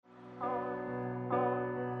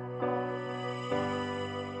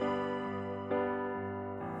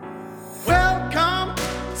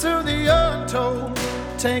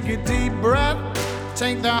take a deep breath,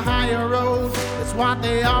 take the higher road. That's what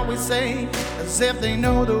they always say, as if they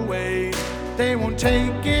know the way. They won't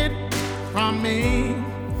take it from me.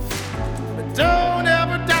 But don't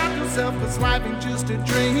ever doubt yourself, 'cause life ain't just a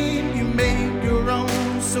dream. You make your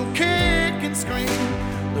own, so kick and scream.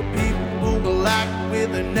 The people will act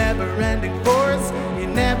with a never-ending force. You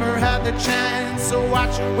never had the chance, so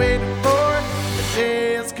what you waiting for? The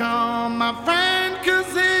day has come, my friend,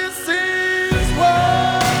 'cause this is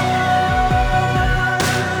war.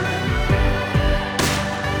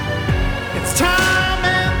 It's time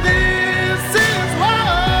and this is war.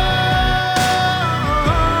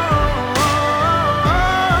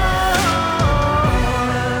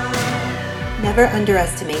 Never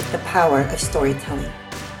underestimate the power of storytelling.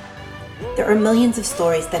 There are millions of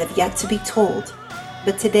stories that have yet to be told,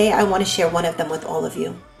 but today I want to share one of them with all of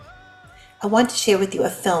you. I want to share with you a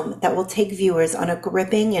film that will take viewers on a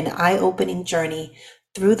gripping and eye-opening journey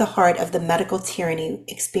through the heart of the medical tyranny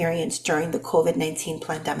experienced during the COVID-19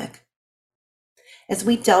 pandemic. As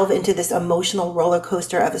we delve into this emotional roller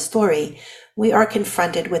coaster of a story, we are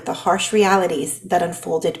confronted with the harsh realities that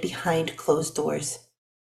unfolded behind closed doors.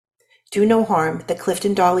 Do No Harm, the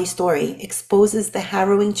Clifton Dawley Story, exposes the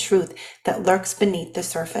harrowing truth that lurks beneath the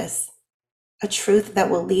surface, a truth that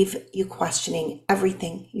will leave you questioning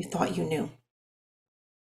everything you thought you knew.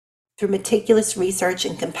 Through meticulous research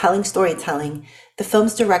and compelling storytelling, the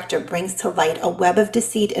film's director brings to light a web of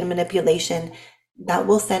deceit and manipulation that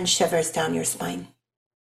will send shivers down your spine.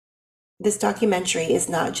 This documentary is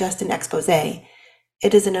not just an expose,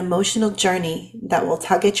 it is an emotional journey that will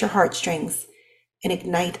tug at your heartstrings and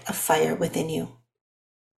ignite a fire within you.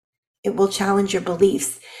 It will challenge your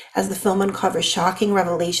beliefs as the film uncovers shocking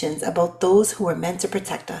revelations about those who were meant to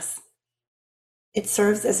protect us. It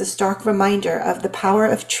serves as a stark reminder of the power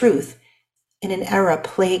of truth in an era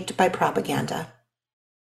plagued by propaganda.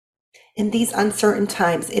 In these uncertain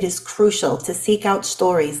times, it is crucial to seek out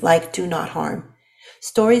stories like Do Not Harm,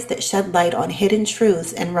 stories that shed light on hidden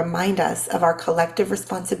truths and remind us of our collective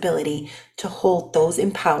responsibility to hold those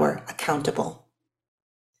in power accountable.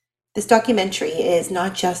 This documentary is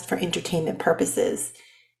not just for entertainment purposes.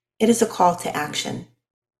 It is a call to action,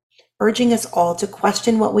 urging us all to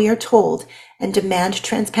question what we are told and demand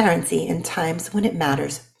transparency in times when it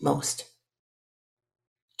matters most.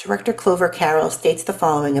 Director Clover Carroll states the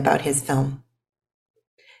following about his film.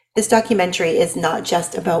 This documentary is not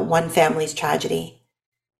just about one family's tragedy.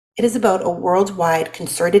 It is about a worldwide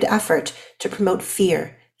concerted effort to promote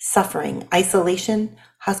fear, suffering, isolation,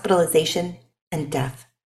 hospitalization, and death.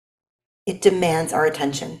 It demands our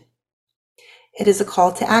attention. It is a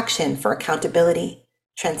call to action for accountability,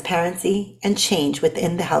 transparency, and change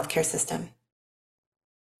within the healthcare system.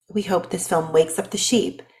 We hope this film wakes up the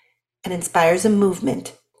sheep and inspires a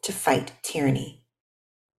movement to fight tyranny.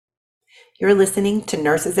 You're listening to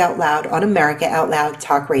Nurses Out Loud on America Out Loud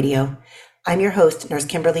Talk Radio. I'm your host, Nurse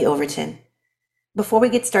Kimberly Overton. Before we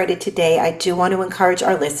get started today, I do want to encourage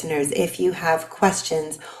our listeners, if you have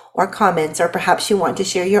questions or comments, or perhaps you want to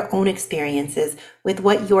share your own experiences with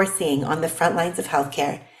what you're seeing on the front lines of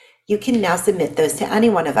healthcare, you can now submit those to any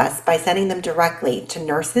one of us by sending them directly to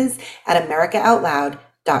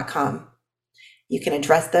nurses@americaoutloud.com. You can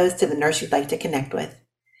address those to the nurse you'd like to connect with.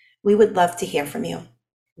 We would love to hear from you.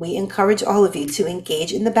 We encourage all of you to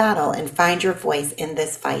engage in the battle and find your voice in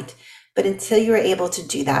this fight. But until you are able to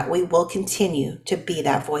do that, we will continue to be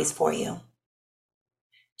that voice for you.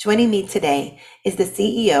 Joining me today is the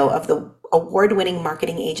CEO of the award-winning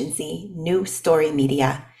marketing agency New Story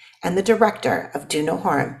Media and the director of Do No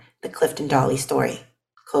Harm, the Clifton Dawley Story,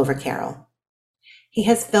 Clover Carroll. He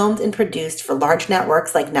has filmed and produced for large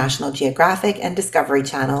networks like National Geographic and Discovery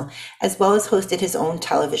Channel, as well as hosted his own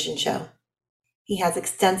television show. He has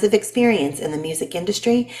extensive experience in the music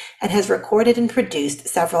industry and has recorded and produced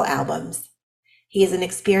several albums. He is an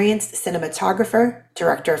experienced cinematographer,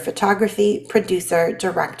 director of photography, producer,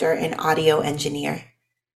 director, and audio engineer.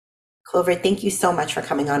 Clover, thank you so much for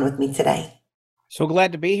coming on with me today. So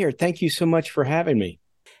glad to be here. Thank you so much for having me.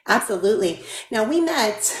 Absolutely. Now, we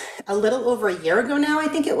met a little over a year ago now, I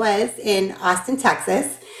think it was, in Austin,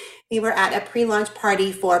 Texas. We were at a pre-launch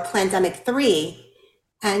party for Plandemic 3.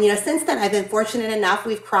 And, since then, I've been fortunate enough,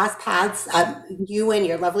 we've crossed paths. You and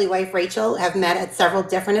your lovely wife, Rachel, have met at several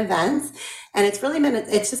different events. And it's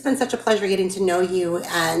just been such a pleasure getting to know you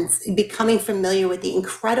and becoming familiar with the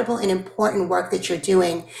incredible and important work that you're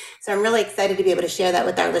doing. So I'm really excited to be able to share that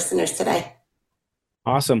with our listeners today.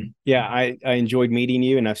 Awesome. Yeah, I enjoyed meeting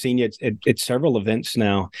you, and I've seen you at several events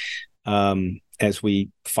now as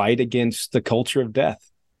we fight against the culture of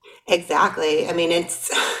death. Exactly. I mean,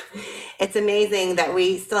 It's amazing that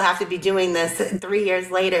we still have to be doing this 3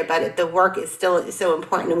 years later, but the work is still so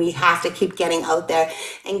important, and we have to keep getting out there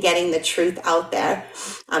and getting the truth out there.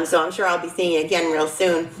 So I'm sure I'll be seeing you again real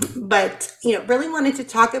soon. But, really wanted to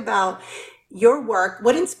talk about your work.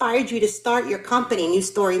 What inspired you to start your company, New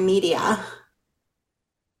Story Media?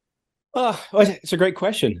 Oh, it's a great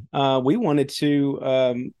question. We wanted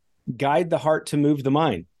to guide the heart to move the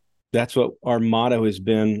mind. That's what our motto has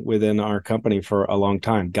been within our company for a long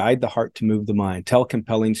time. Guide the heart to move the mind. Tell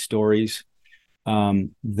compelling stories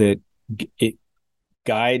that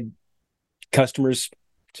guide customers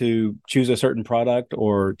to choose a certain product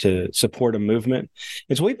or to support a movement.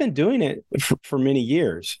 And so we've been doing it for many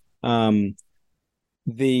years. The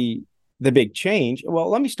big change, well,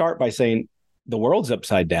 let me start by saying the world's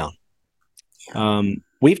upside down.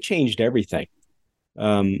 We've changed everything.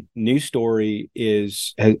 New Story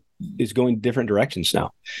is going different directions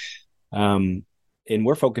now. And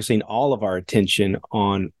we're focusing all of our attention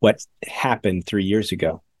on what happened 3 years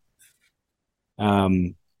ago.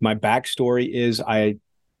 My backstory is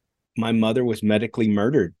my mother was medically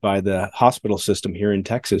murdered by the hospital system here in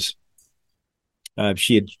Texas.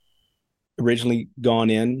 She had originally gone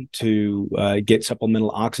in to get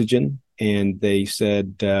supplemental oxygen, and they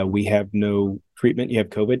said, we have no treatment. You have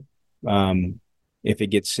COVID.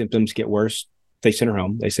 If symptoms get worse, they sent her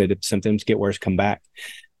home. They said, if symptoms get worse, come back.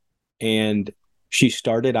 And she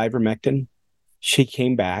started ivermectin. She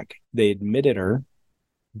came back. They admitted her.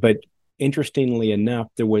 But interestingly enough,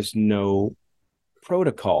 there was no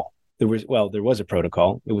protocol. There was a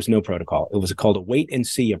protocol. It was no protocol. It was called a wait and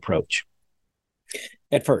see approach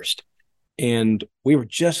at first. And we were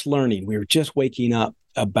just learning. We were just waking up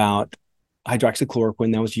about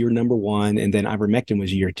hydroxychloroquine. That was year number 1. And then ivermectin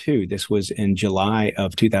was year 2. This was in July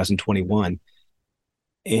of 2021.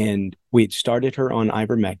 And we had started her on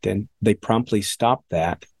ivermectin. They promptly stopped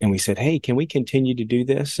that. And we said, hey, can we continue to do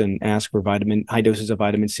this and ask for high doses of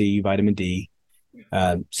vitamin C, vitamin D,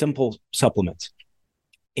 simple supplements?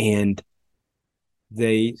 And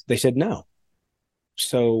they said no.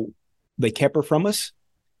 So they kept her from us.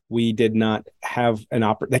 We did not have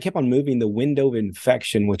they kept on moving the window of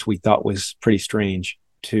infection, which we thought was pretty strange,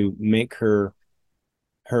 to make her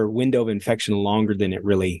window of infection longer than it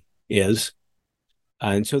really is.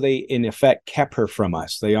 And so they, in effect, kept her from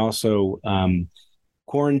us. They also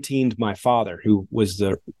quarantined my father, who was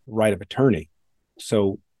the right of attorney.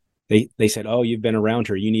 So they said, oh, you've been around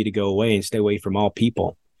her. You need to go away and stay away from all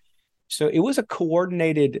people. So it was a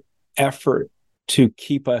coordinated effort to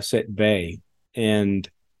keep us at bay. And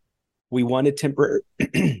we won a temporary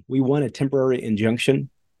injunction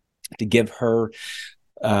to give her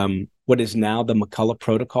what is now the McCullough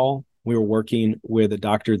Protocol. We were working with a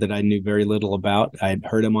doctor that I knew very little about. I had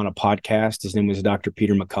heard him on a podcast. His name was Dr.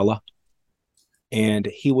 Peter McCullough. And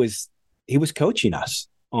he was coaching us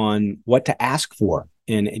on what to ask for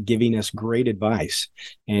and giving us great advice.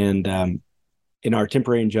 And in our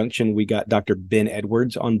temporary injunction, we got Dr. Ben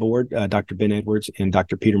Edwards on board. Dr. Ben Edwards and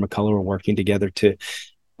Dr. Peter McCullough were working together to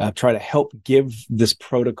try to help give this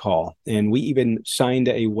protocol. And we even signed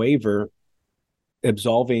a waiver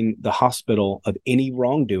absolving the hospital of any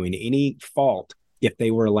wrongdoing, any fault, if they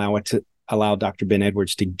were allow Dr. Ben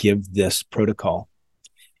Edwards to give this protocol.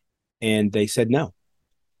 And they said no.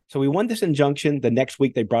 So we won this injunction. The next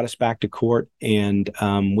week, they brought us back to court, and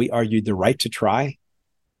we argued the right to try.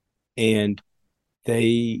 And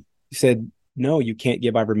they said, no, you can't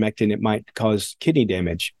give ivermectin. It might cause kidney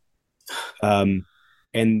damage.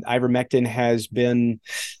 And ivermectin has been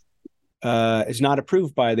is not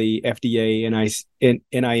approved by the FDA,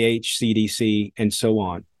 NIH, CDC, and so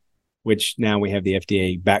on, which now we have the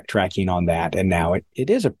FDA backtracking on that, and now it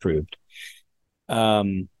is approved.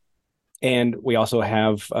 And we also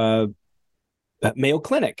have Mayo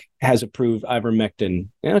Clinic has approved ivermectin.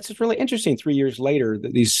 It's just really interesting 3 years later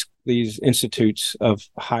that these institutes of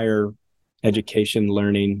higher education,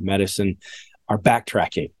 learning, medicine are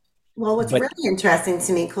backtracking. Well, what's really interesting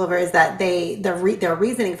to me, Clover, is that their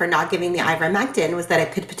reasoning for not giving the ivermectin was that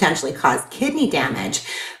it could potentially cause kidney damage.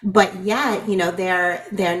 But yet,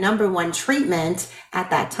 their number one treatment at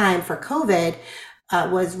that time for COVID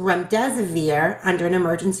was remdesivir under an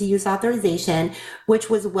emergency use authorization, which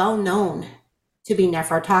was well known to be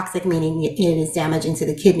nephrotoxic, meaning it is damaging to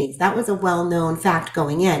the kidneys. That was a well-known fact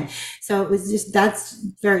going in. So that's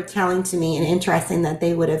very telling to me and interesting that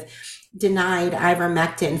they would have denied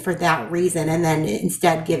ivermectin for that reason and then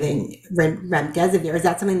instead giving remdesivir. Is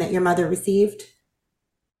that something that your mother received?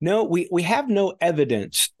 No, we have no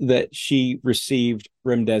evidence that she received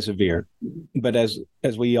remdesivir. But as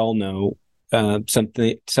we all know,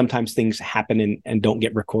 Sometimes things happen and don't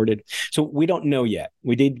get recorded. So we don't know yet.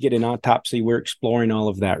 We did get an autopsy. We're exploring all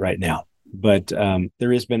of that right now. But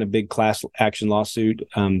there has been a big class action lawsuit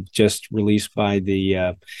just released by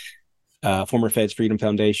the former Feds Freedom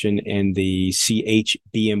Foundation and the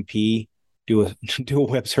CHBMP. Do a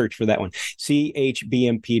web search for that one.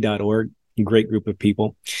 CHBMP.org. Great group of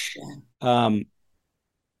people. They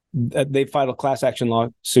filed a class action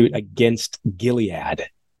lawsuit against Gilead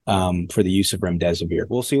for the use of remdesivir.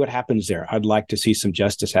 We'll see what happens there. I'd like to see some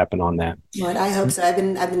justice happen on that. Well, I hope so. I've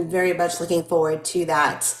been very much looking forward to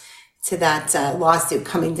that lawsuit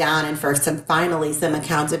coming down, and for some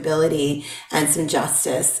accountability and some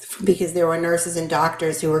justice, because there were nurses and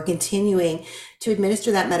doctors who were continuing to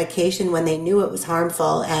administer that medication when they knew it was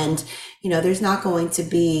harmful. And there's not going to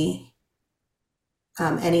be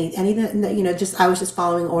any just I was just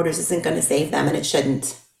following orders isn't going to save them, and it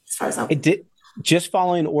shouldn't, as far as I'm. It did. Just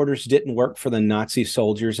following orders didn't work for the Nazi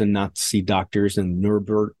soldiers and Nazi doctors and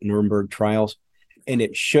Nuremberg trials, and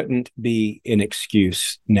it shouldn't be an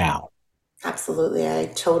excuse now. Absolutely, I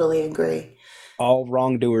totally agree. All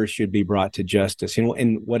wrongdoers should be brought to justice.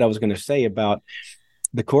 And what I was going to say about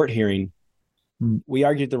the court hearing, we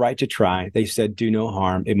argued the right to try. They said, do no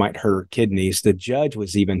harm. It might hurt her kidneys. The judge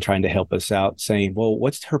was even trying to help us out, saying, well,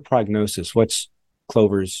 what's her prognosis? What's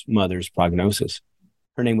Clover's mother's prognosis?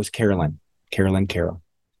 Her name was Carolyn Carroll.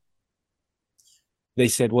 They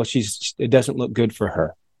said, well, it doesn't look good for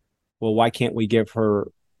her. Well, why can't we give her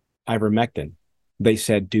ivermectin? They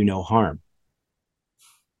said, do no harm.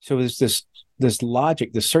 So there's this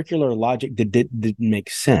logic, the circular logic that didn't make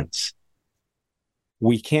sense.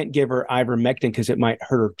 We can't give her ivermectin because it might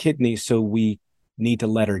hurt her kidneys, so we need to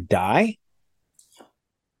let her die.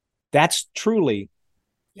 That's truly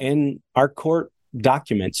in our court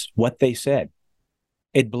documents what they said.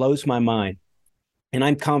 It blows my mind. And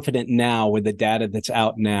I'm confident now with the data that's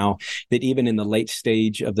out now that even in the late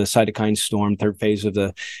stage of the cytokine storm, third phase of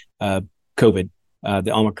the COVID,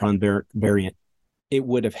 the Omicron variant, it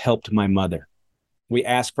would have helped my mother. We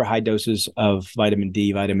asked for high doses of vitamin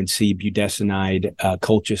D, vitamin C, budesonide,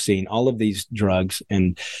 colchicine, all of these drugs,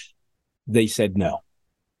 and they said no.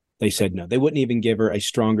 They wouldn't even give her a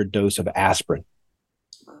stronger dose of aspirin.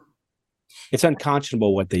 It's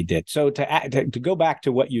unconscionable what they did. So to go back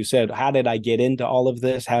to what you said, how did I get into all of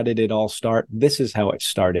this? How did it all start? This is how it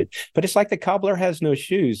started. But it's like the cobbler has no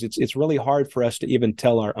shoes. It's really hard for us to even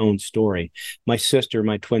tell our own story. My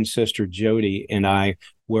twin sister, Jody, and I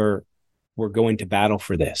were going to battle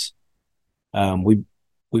for this. We've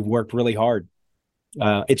worked really hard.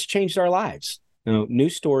 It's changed our lives.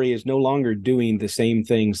 News Story is no longer doing the same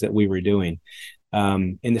things that we were doing.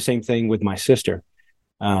 And the same thing with my sister.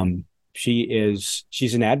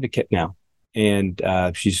 She's an advocate now, and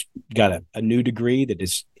she's got a new degree that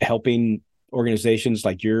is helping organizations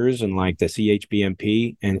like yours and like the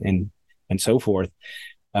CHBMP and so forth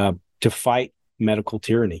to fight medical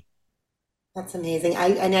tyranny. That's amazing.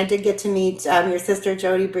 I did get to meet your sister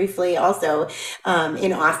Jody briefly also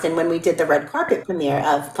in Austin when we did the red carpet premiere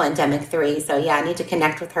of Plandemic 3. So yeah, I need to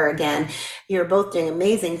connect with her again. You're both doing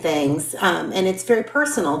amazing things, and it's very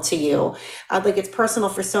personal to you. Like it's personal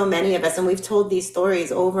for so many of us, and we've told these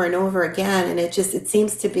stories over and over again, and there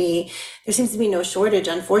seems to be no shortage,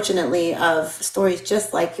 unfortunately, of stories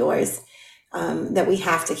just like yours that we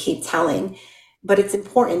have to keep telling. But it's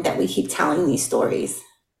important that we keep telling these stories.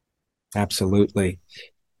 Absolutely.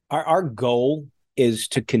 Our goal is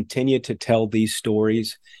to continue to tell these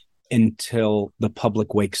stories until the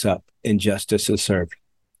public wakes up and justice is served.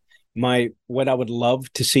 What I would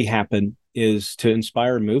love to see happen is to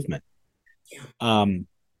inspire a movement.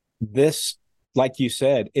 This, like you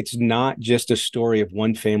said, it's not just a story of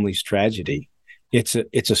one family's tragedy. It's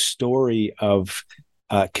a story of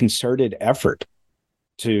concerted effort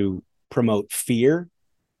to promote fear,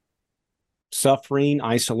 suffering,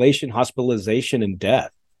 isolation, hospitalization, and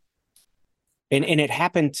death. And it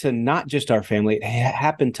happened to not just our family, it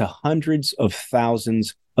happened to hundreds of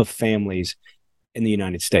thousands of families in the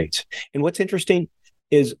United States. And what's interesting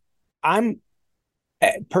is I'm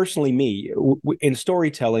personally in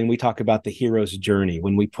storytelling, we talk about the hero's journey.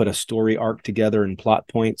 When we put a story arc together and plot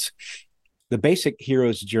points, the basic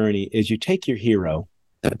hero's journey is you take your hero,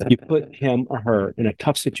 you put him or her in a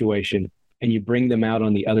tough situation, and you bring them out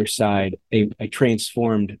on the other side, a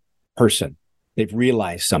transformed person. They've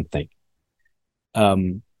realized something.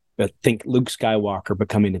 But think Luke Skywalker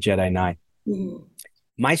becoming a Jedi Knight. Mm-hmm.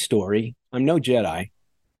 My story, I'm no Jedi,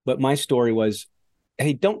 but my story was,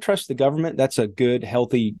 hey, don't trust the government. That's a good,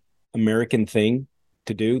 healthy American thing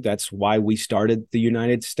to do. That's why we started the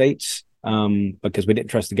United States, because we didn't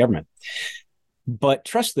trust the government. But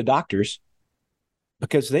trust the doctors.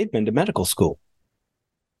 because they've been to medical school.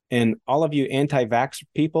 And all of you anti-vax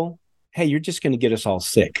people, hey, you're just going to get us all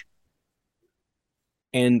sick.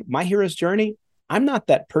 And my hero's journey, I'm not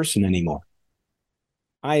that person anymore.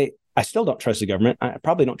 I still don't trust the government. I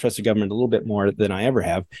probably don't trust the government a little bit more than I ever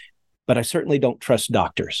have, but I certainly don't trust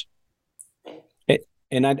doctors.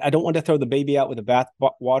 And I don't want to throw the baby out with the bath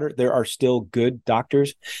water. There are still good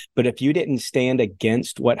doctors, but if you didn't stand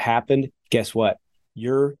against what happened, guess what?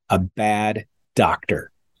 You're a bad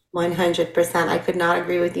doctor. 100%. I could not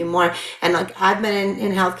agree with you more. And like I've been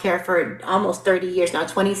in healthcare for almost 30 years now,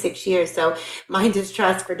 26 years. So my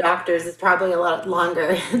distrust for doctors is probably a lot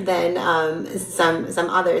longer than some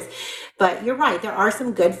others. But you're right. There are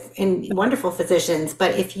some good and wonderful physicians.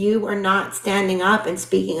 But if you are not standing up and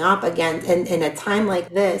speaking up against in a time like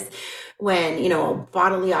this, when,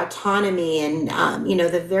 bodily autonomy and,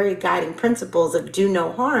 the very guiding principles of do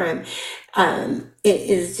no harm, it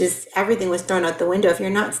is just, everything was thrown out the window. If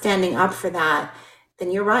you're not standing up for that,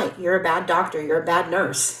 then you're right. You're a bad doctor. You're a bad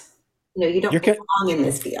nurse. You don't belong in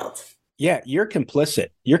this field. Yeah, you're complicit.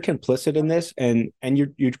 You're complicit in this. And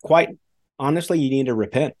you're quite honestly, you need to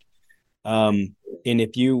repent. And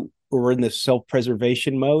if you were in this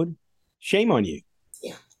self-preservation mode, shame on you.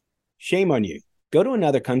 Yeah. Shame on you. Go to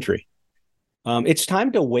another country. It's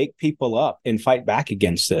time to wake people up and fight back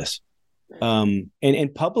against this, and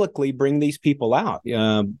publicly bring these people out.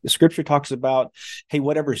 The scripture talks about, hey,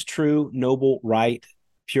 whatever is true, noble, right,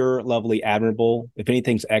 pure, lovely, admirable, if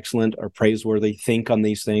anything's excellent or praiseworthy, think on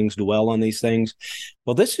these things, dwell on these things.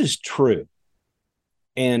 Well, this is true.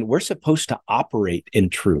 And we're supposed to operate in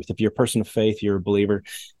truth. If you're a person of faith, you're a believer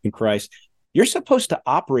in Christ, you're supposed to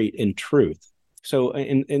operate in truth. So,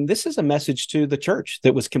 and this is a message to the church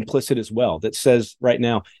that was complicit as well, that says right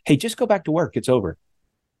now, hey, just go back to work. It's over.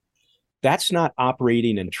 That's not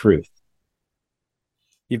operating in truth.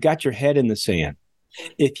 You've got your head in the sand.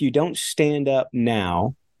 If you don't stand up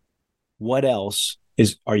now, what else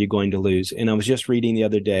are you going to lose? And I was just reading the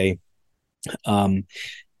other day in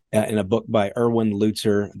a book by Erwin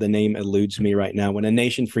Lutzer. The name eludes me right now. When a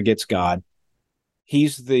Nation Forgets God.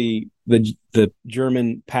 He's the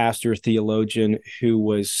German pastor, theologian who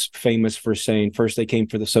was famous for saying, first they came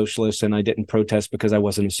for the socialists and I didn't protest because I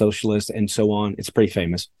wasn't a socialist, and so on. It's pretty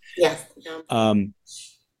famous. Yes.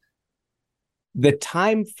 The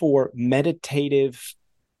time for meditative,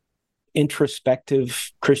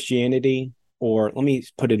 introspective Christianity, or let me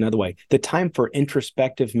put it another way, the time for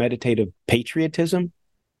introspective, meditative patriotism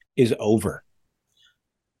is over.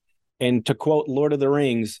 And to quote Lord of the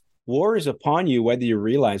Rings, war is upon you, whether you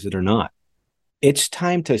realize it or not. It's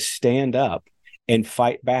time to stand up and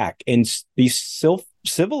fight back and be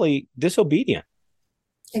civilly disobedient.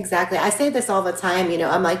 Exactly. I say this all the time.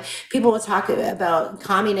 I'm like, people will talk about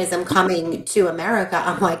communism coming to America.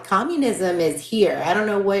 I'm like, communism is here. I don't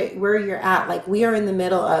know where you're at. Like, we are in the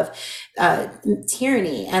middle of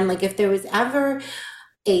tyranny. And like, if there was ever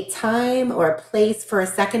a time or a place for a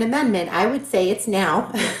Second Amendment, I would say it's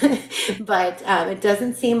now. But it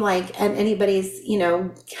doesn't seem like anybody's,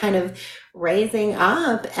 kind of raising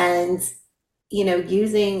up and,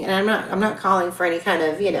 using, and I'm not calling for any kind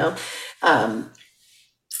of,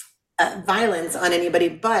 violence on anybody,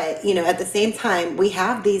 but at the same time, we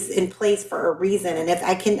have these in place for a reason. And if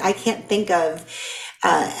I can't think of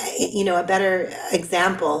a better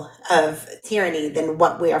example of tyranny than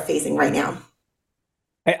what we are facing right now.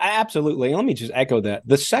 Absolutely. Let me just echo that.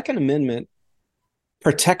 The Second Amendment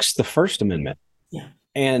protects the First Amendment. Yeah.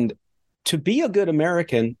 And to be a good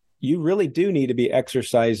American, you really do need to be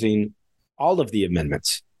exercising all of the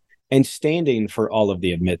amendments and standing for all of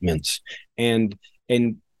the amendments, and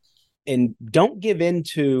don't give in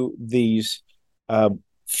to these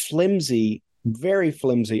very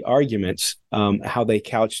flimsy arguments, how they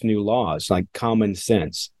couch new laws like common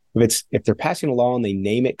sense. If they're passing a law and they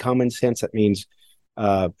name it common sense, that means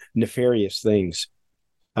nefarious things.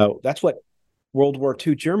 That's what World War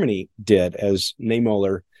II Germany did, as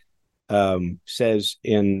Niemöller says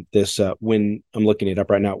in this, when I'm looking it up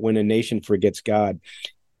right now, When a Nation Forgets God.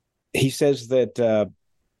 He says that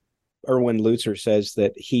Erwin Lutzer says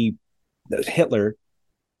that Hitler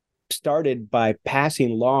started by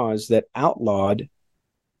passing laws that outlawed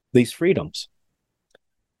these freedoms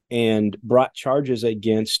and brought charges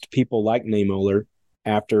against people like Niemöller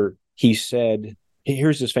after he said,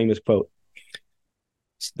 here's this famous quote: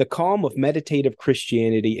 "The calm of meditative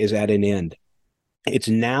Christianity is at an end. It's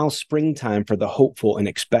now springtime for the hopeful and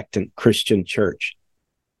expectant Christian church.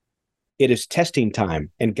 It is testing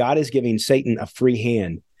time, and God is giving Satan a free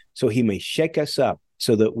hand so he may shake us up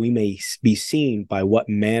so that we may be seen by what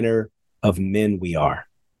manner of men we are."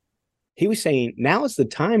 He was saying, now is the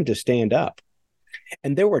time to stand up.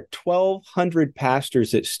 And there were 1,200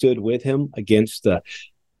 pastors that stood with him against the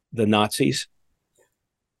Nazis.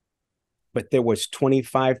 But there was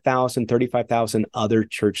 25,000, 35,000 other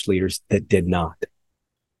church leaders that did not.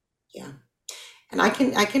 Yeah. And I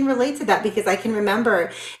can relate to that, because I can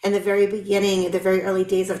remember in the very beginning, the very early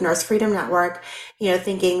days of Nurse Freedom Network,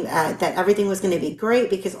 thinking that everything was going to be great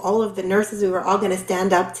because all of the nurses, we were all going to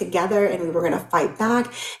stand up together and we were going to fight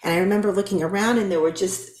back. And I remember looking around and it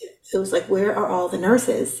was like, where are all the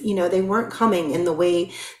nurses? They weren't coming in the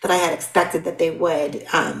way that I had expected that they would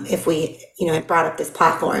if we, had brought up this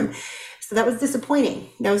platform. So that was disappointing.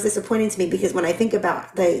 That was disappointing to me, because when I think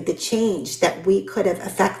about the change that we could have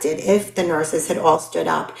affected if the nurses had all stood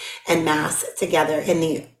up en masse together in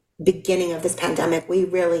the beginning of this pandemic, we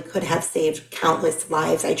really could have saved countless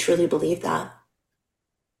lives. I truly believe that.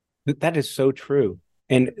 That is so true.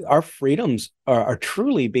 And our freedoms are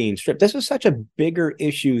truly being stripped. This is such a bigger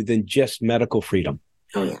issue than just medical freedom.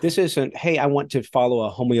 Oh, yeah. This isn't, hey, I want to follow a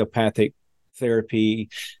homeopathic therapy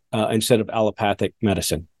instead of allopathic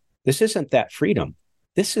medicine. This isn't that freedom.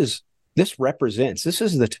 This is the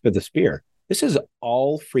tip of the spear. This is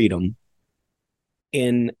all freedom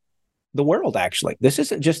in the world, actually. This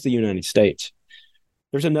isn't just the United States.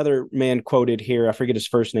 There's another man quoted here. I forget his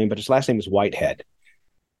first name, but his last name is Whitehead.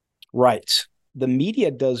 Writes, the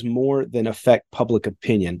media does more than affect public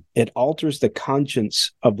opinion. It alters the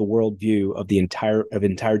conscience of the worldview of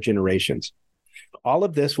entire generations. All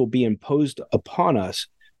of this will be imposed upon us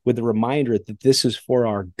with the reminder that this is for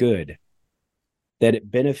our good, that it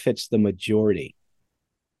benefits the majority,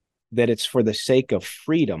 that it's for the sake of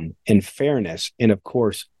freedom and fairness, and of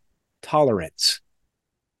course, tolerance.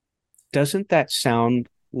 Doesn't that sound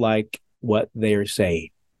like what they're saying?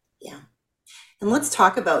 Yeah. And let's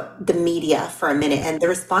talk about the media for a minute and the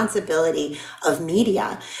responsibility of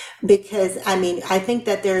media, because I think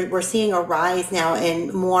that we're seeing a rise now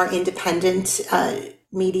in more independent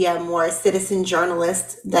media, more citizen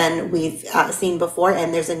journalists than we've seen before,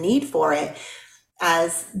 and there's a need for it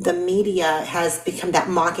as the media has become that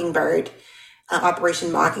mockingbird,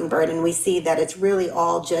 Operation Mockingbird, and we see that it's really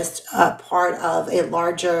all just a part of a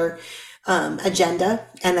larger agenda,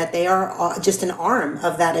 and that they are just an arm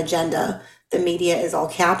of that agenda. The media is all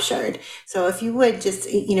captured. So if you would just,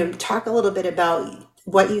 talk a little bit about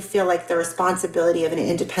what you feel like the responsibility of an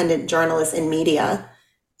independent journalist in media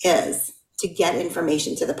is to get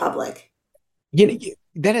information to the public.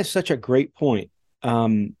 That is such a great point.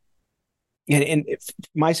 And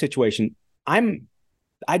my situation,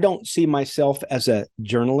 I don't see myself as a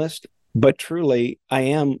journalist, but truly I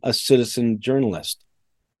am a citizen journalist.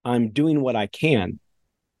 I'm doing what I can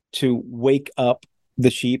to wake up the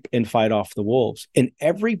sheep and fight off the wolves. And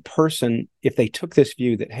every person, if they took this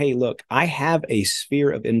view that, hey, look, I have a sphere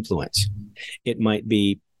of influence, it might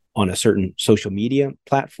be on a certain social media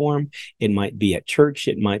platform, it might be at church,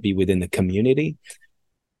 it might be within the community.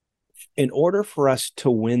 In order for us to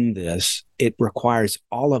win this, it requires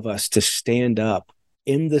all of us to stand up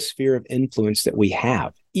in the sphere of influence that we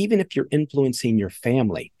have. Even if you're influencing your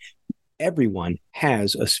family, everyone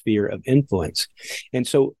has a sphere of influence. And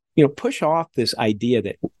so, push off this idea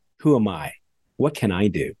that, who am I? What can I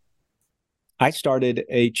do? I started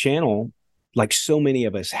a channel like so many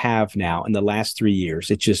of us have now in the last 3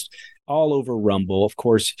 years. It's just all over Rumble. Of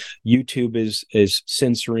course, YouTube is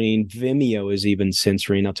censoring. Vimeo is even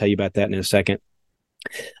censoring. I'll tell you about that in a second.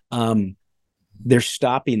 They're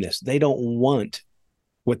stopping this. They don't want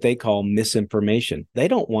what they call misinformation. They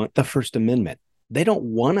don't want the First Amendment. They don't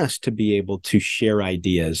want us to be able to share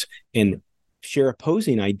ideas and share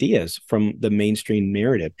opposing ideas from the mainstream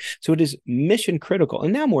narrative. So it is mission critical.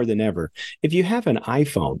 And now more than ever, if you have an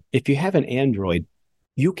iPhone, if you have an Android,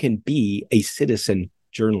 you can be a citizen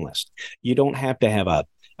journalist. You don't have to have a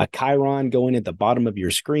chyron going at the bottom of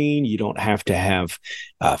your screen. You don't have to have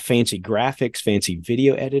fancy graphics, fancy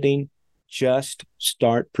video editing. Just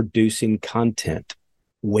start producing content.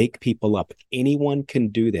 Wake people up. Anyone can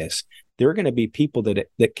do this. There are going to be people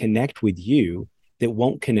that connect with you that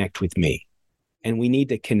won't connect with me. And we need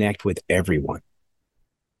to connect with everyone.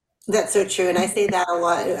 That's so true. And I say that a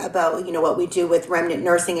lot about, what we do with remnant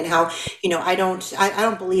nursing and how, I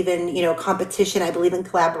don't believe in, competition. I believe in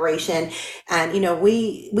collaboration. And,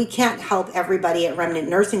 we can't help everybody at remnant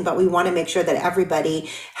nursing, but we want to make sure that everybody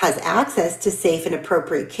has access to safe and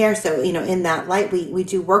appropriate care. So, in that light, we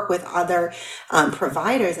do work with other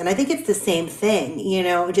providers. And I think it's the same thing,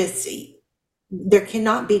 just there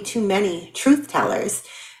cannot be too many truth tellers,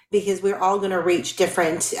 because we're all going to reach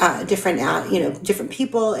different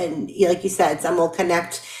people. And like you said, some will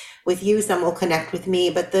connect with you, some will connect with me.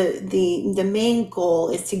 But the main goal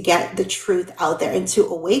is to get the truth out there and to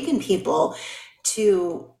awaken people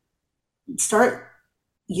to start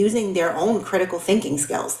using their own critical thinking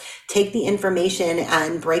skills. Take the information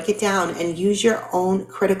and break it down and use your own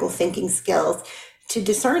critical thinking skills to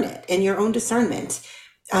discern it in your own discernment,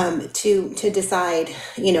 to decide,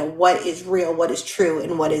 what is real, what is true,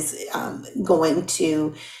 and what is going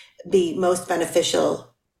to be most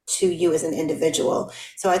beneficial to you as an individual.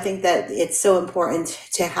 So I think that it's so important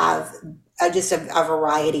to have just a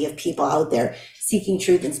variety of people out there seeking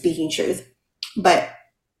truth and speaking truth. But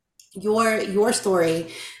your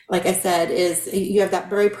story, like I said, is you have that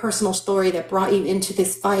very personal story that brought you into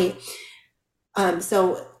this fight.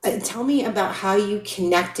 So tell me about how you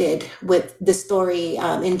connected with the story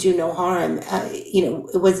in Do No Harm.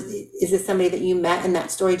 Is this somebody that you met and that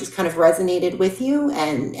story just kind of resonated with you,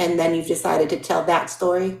 and then you've decided to tell that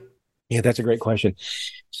story? Yeah, that's a great question.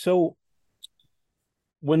 So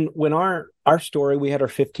when our story, we had our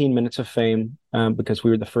 15 minutes of fame because we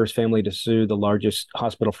were the first family to sue the largest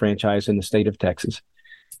hospital franchise in the state of Texas.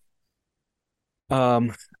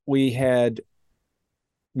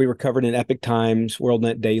 We were covered in Epic Times,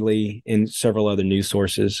 WorldNet Daily, and several other news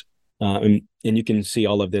sources. And you can see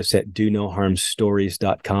all of this at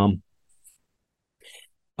donoharmstories.com.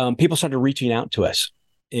 People started reaching out to us,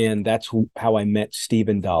 and that's how I met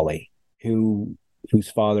Stephen Dawley,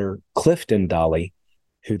 whose father, Clifton Dawley,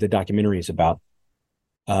 who the documentary is about,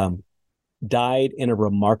 died in a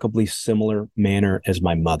remarkably similar manner as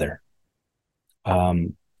my mother.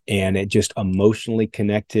 And it just emotionally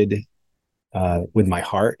connected with my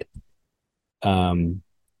heart.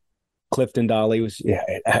 Clifton Dawley was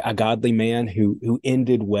a godly man who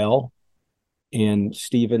ended well, and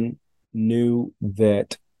Stephen knew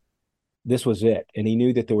that this was it, and he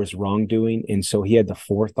knew that there was wrongdoing, and so he had the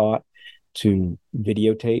forethought to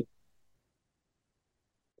videotape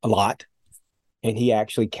a lot, and he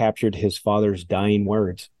actually captured his father's dying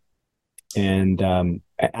words. And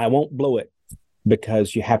I won't blow it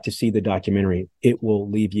because you have to see the documentary. It will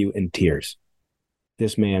leave you in tears.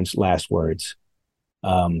 This man's last words.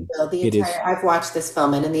 I've watched this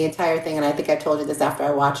film and the entire thing, and I think I told you this after I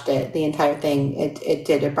watched it, the entire thing,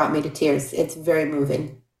 it brought me to tears. It's very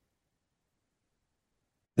moving.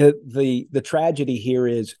 The tragedy here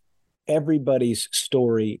is everybody's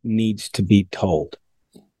story needs to be told.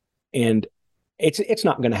 And it's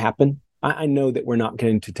not going to happen. I know that we're not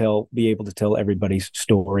going to be able to tell everybody's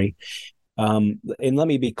story. And let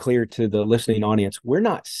me be clear to the listening audience, we're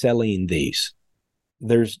not selling these.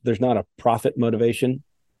 There's not a profit motivation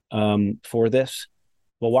for this.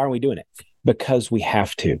 Well, why are we doing it? Because we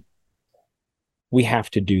have to. We have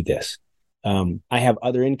to do this. I have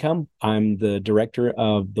other income. I'm the director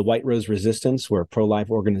of the White Rose Resistance. We're a pro-life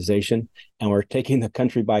organization, and we're taking the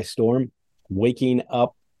country by storm, waking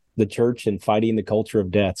up the church and fighting the culture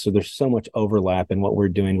of death. So there's so much overlap in what we're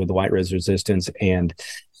doing with the White Rose Resistance and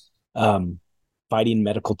fighting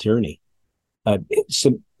medical tyranny.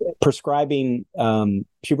 Prescribing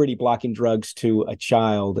puberty blocking drugs to a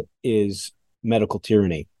child is medical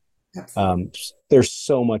tyranny. There's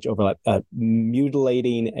so much overlap.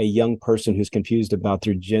 Mutilating a young person who's confused about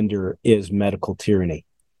their gender is medical tyranny.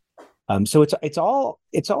 So it's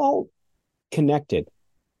all connected.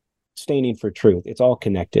 Standing for truth, it's all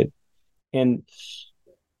connected. And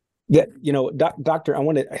that, Doctor,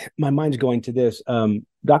 my mind's going to this.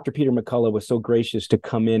 Dr. Peter McCullough was so gracious to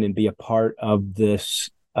come in and be a part of this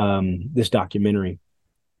documentary.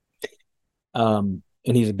 And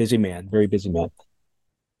he's a busy man, very busy man.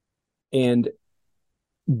 And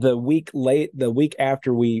the week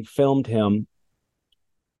after we filmed him,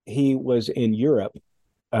 he was in Europe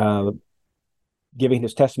giving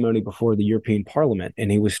his testimony before the European Parliament,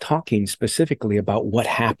 and he was talking specifically about what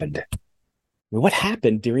happened. What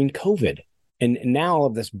happened during COVID. And now all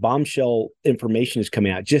of this bombshell information is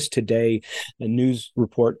coming out. Just today, a news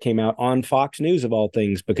report came out on Fox News, of all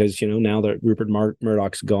things, because, now that Rupert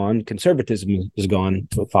Murdoch's gone, conservatism is gone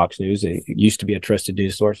with Fox News. It used to be a trusted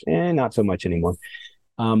news source, not so much anymore.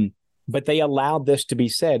 But they allowed this to be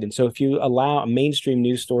said. And so if you allow a mainstream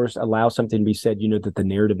news source, allow something to be said, that the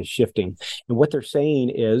narrative is shifting. And what they're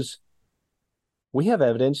saying is, we have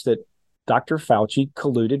evidence that Dr. Fauci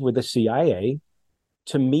colluded with the CIA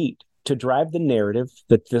to drive the narrative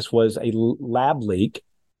that this was a lab leak,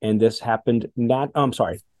 and this happened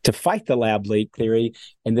to fight the lab leak theory,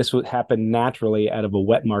 and this would happen naturally out of a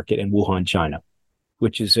wet market in Wuhan, China,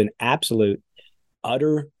 which is an absolute,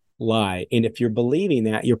 utter lie. And if you're believing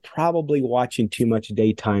that, you're probably watching too much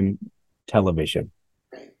daytime television.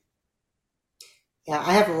 Yeah,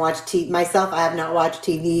 I haven't watched TV myself. I have not watched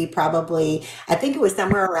TV probably. I think it was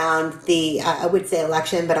somewhere around the, I would say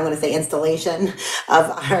election, but I'm going to say installation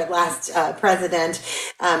of our last president.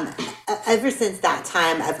 Um, Ever since that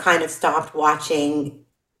time, I've kind of stopped watching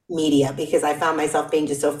media because I found myself being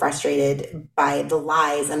just so frustrated by the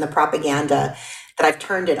lies and the propaganda that I've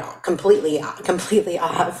turned it completely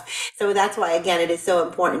off. So that's why, again, it is so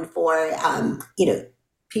important for,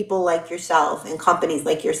 people like yourself and companies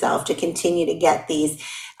like yourself to continue to get these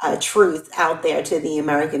truths out there to the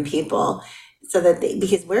American people, so that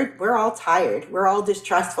because we're all tired, we're all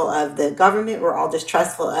distrustful of the government, we're all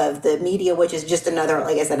distrustful of the media, which is just another,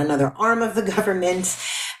 like I said, another arm of the government,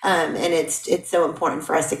 and it's so important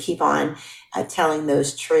for us to keep on telling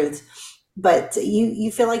those truths. But you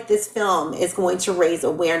feel like this film is going to raise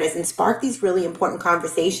awareness and spark these really important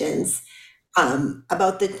conversations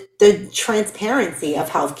about the transparency of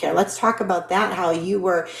healthcare. Let's talk about that. How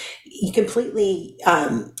you completely,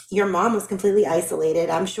 your mom was completely isolated.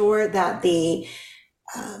 I'm sure that the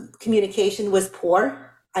communication was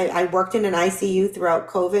poor. I worked in an ICU throughout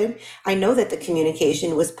COVID. I know that the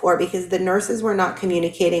communication was poor because the nurses were not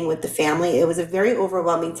communicating with the family. It was a very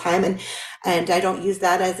overwhelming time, and I don't use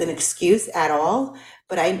that as an excuse at all.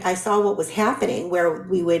 But I saw what was happening, where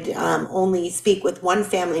we would only speak with one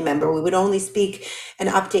family member. We would only speak and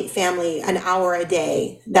update family an hour a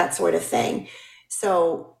day, that sort of thing.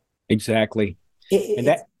 So Exactly.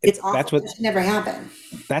 And it's awful. that's what It should never happen.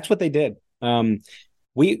 they did.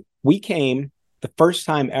 We came the first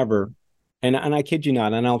time ever, and I kid you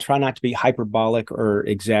not, and I'll try not to be hyperbolic or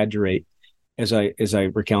exaggerate as I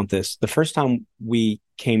recount this. The first time we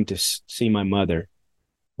came to see my mother,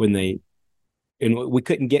 when and we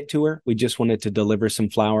couldn't get to her, we just wanted to deliver some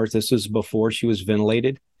flowers. This was before she was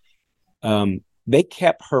ventilated. They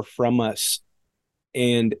kept her from us,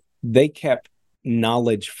 and they kept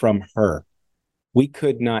knowledge from her. We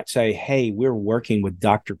could not say, hey, we're working with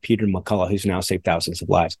Dr. Peter McCullough, who's now saved thousands of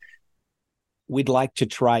lives. We'd like to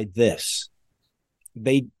try this.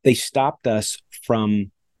 They stopped us from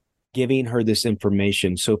giving her this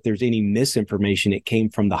information. So if there's any misinformation, it came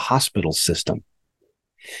from the hospital system.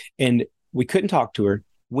 And we couldn't talk to her.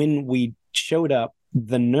 When we showed up,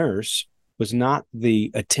 the nurse was not the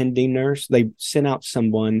attending nurse. They sent out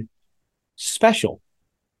someone special.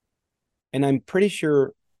 And I'm pretty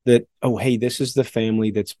sure that, oh, hey, this is the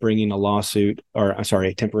family that's bringing a lawsuit, or I'm sorry,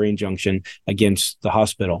 a temporary injunction against the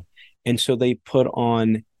hospital. And so they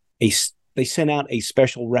they sent out a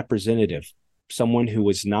special representative, someone who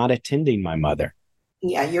was not attending my mother.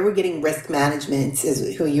 Yeah, you were getting risk management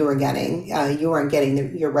is who you were getting. You weren't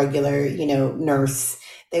getting your regular, nurse.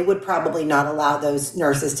 They would probably not allow those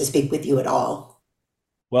nurses to speak with you at all.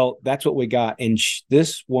 Well, that's what we got. And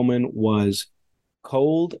this woman was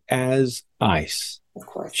cold as ice. Of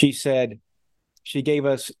course. She said, she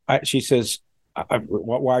says,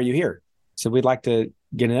 why are you here? So we'd like to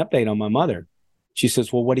get an update on my mother. She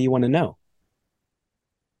says, well, what do you want to know?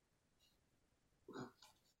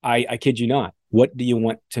 I kid you not. What do you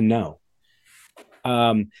want to know?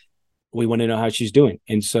 We want to know how she's doing.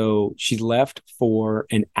 And so she left for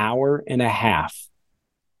an hour and a half.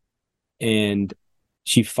 And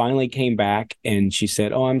she finally came back and she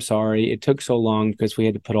said, oh, I'm sorry. It took so long because we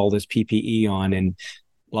had to put all this PPE on and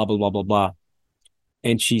blah, blah, blah, blah, blah.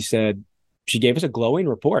 And she said, she gave us a glowing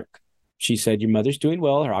report. She said, your mother's doing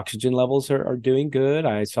well. Her oxygen levels are doing good.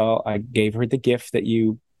 I gave her the gift that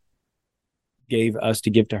you gave us to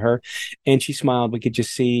give to her. And she smiled. We could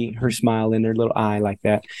just see her smile in her little eye like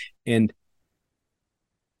that. And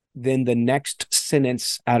then the next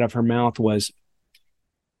sentence out of her mouth was,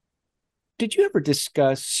 did you ever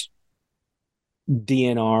discuss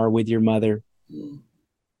DNR with your mother?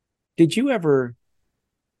 Did you ever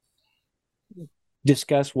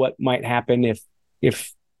discuss what might happen if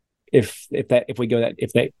it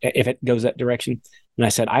goes that direction? And I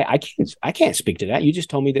said, I can't speak to that. You just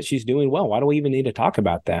told me that she's doing well. Why do we even need to talk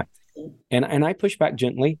about that? And I pushed back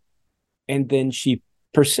gently, and then she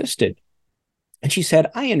persisted. And she said,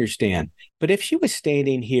 I understand, but if she was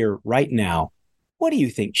standing here right now, what do you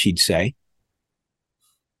think she'd say?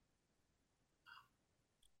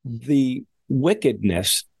 The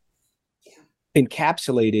wickedness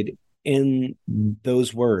encapsulated in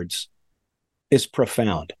those words is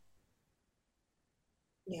profound.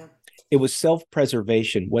 Yeah. It was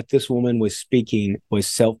self-preservation. What this woman was speaking was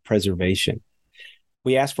self-preservation.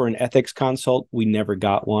 We asked for an ethics consult. We never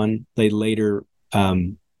got one. They later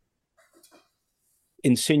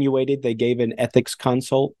insinuated they gave an ethics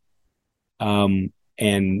consult, and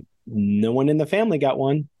no one in the family got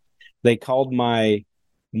one. They called my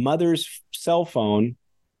mother's cell phone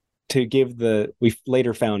to give we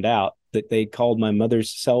later found out that they called my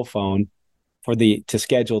mother's cell phone to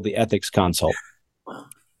schedule the ethics consult. Wow.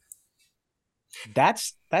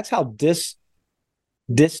 That's how distanced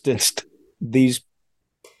these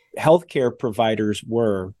healthcare providers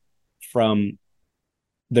were from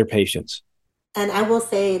their patients. And I will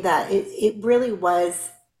say that it really was,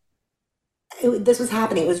 this was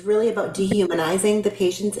happening. It was really about dehumanizing the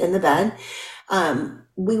patients in the bed.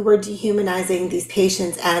 We were dehumanizing these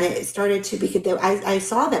patients, and it started to be, I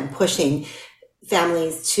saw them pushing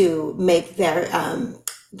families to make their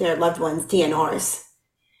loved ones DNRs.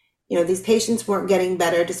 These patients weren't getting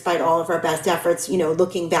better despite all of our best efforts.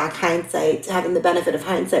 Looking back, hindsight, having the benefit of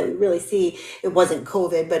hindsight, we really see it wasn't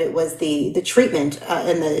COVID, but it was the treatment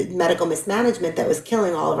and the medical mismanagement that was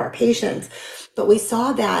killing all of our patients. But we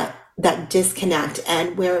saw that disconnect,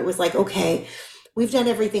 and where it was like, okay, we've done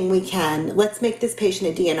everything we can. Let's make this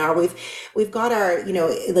patient a DNR. We've got our,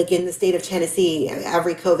 like in the state of Tennessee,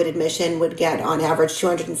 every COVID admission would get on average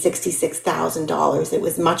 $266,000. It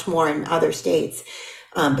was much more in other states.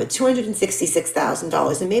 But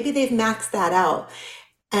 $266,000, and maybe they've maxed that out.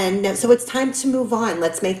 And so it's time to move on.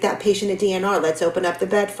 Let's make that patient a DNR. Let's open up the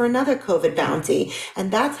bed for another COVID bounty.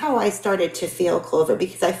 And that's how I started to feel, Clover,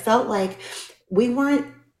 because I felt like we weren't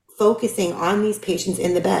focusing on these patients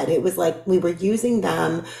in the bed. It was like we were using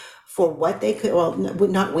them for what they could. Well,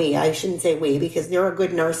 not we. I shouldn't say we, because there are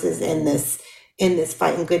good nurses in this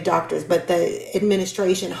fight and good doctors. But the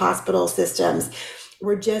administration, hospital systems,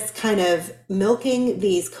 were just kind of milking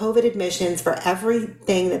these COVID admissions for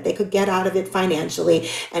everything that they could get out of it financially.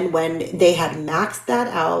 And when they had maxed that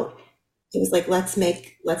out, it was like, let's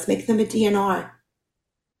make them a DNR.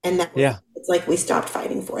 And it's like we stopped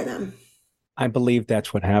fighting for them. I believe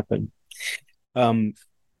that's what happened. I'd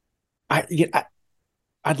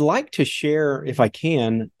like to share, if I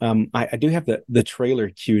can. I do have the trailer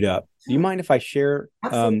queued up. Do you mind if I share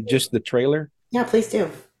just the trailer? Yeah, please do.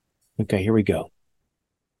 Okay, here we go.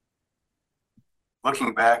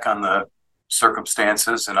 Looking back on the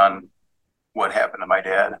circumstances and on what happened to my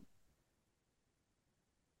dad,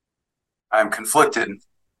 I'm conflicted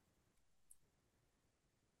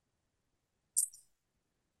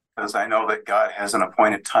because I know that God has an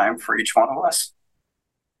appointed time for each one of us,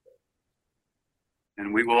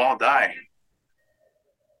 and we will all die.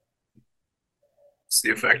 It's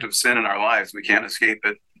the effect of sin in our lives. We can't escape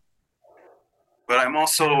it. But I'm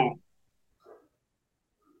also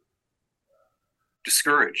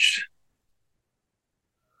discouraged.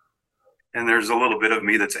 And there's a little bit of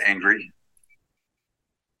me that's angry.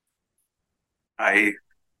 I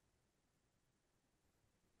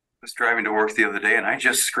was driving to work the other day and I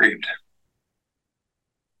just screamed.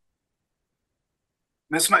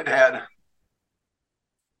 Miss my dad.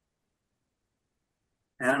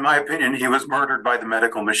 And in my opinion, he was murdered by the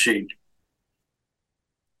medical machine.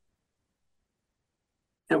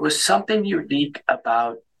 There was something unique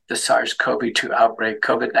about the SARS-CoV-2 outbreak,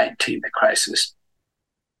 COVID-19, the crisis,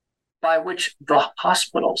 by which the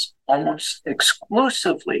hospitals almost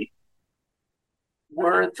exclusively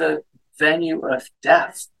were the venue of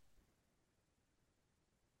death.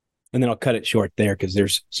 And then I'll cut it short there because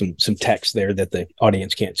there's some text there that the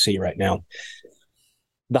audience can't see right now.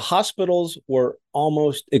 The hospitals were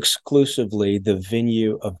almost exclusively the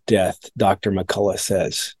venue of death, Dr. McCullough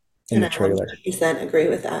says in the trailer. I 100% agree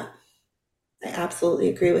with that. I absolutely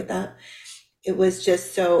agree with that. It was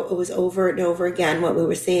just it was over and over again what we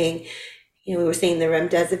were seeing. We were seeing the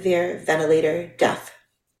remdesivir, ventilator, death,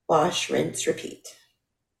 wash, rinse, repeat.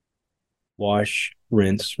 Wash,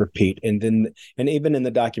 rinse, repeat. And even in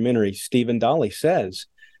the documentary, Clifton Dawley says,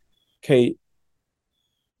 okay,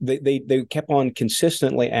 they kept on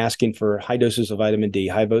consistently asking for high doses of vitamin D,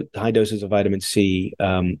 high doses of vitamin C,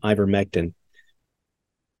 ivermectin.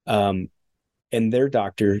 And their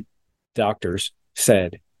doctors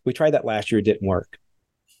said, we tried that last year, it didn't work.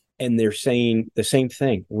 And they're saying the same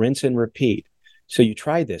thing, rinse and repeat. So you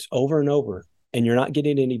try this over and over and you're not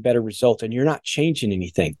getting any better results and you're not changing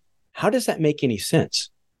anything. How does that make any sense?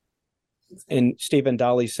 And Clifton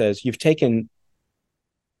Dawley says, you've taken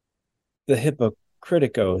the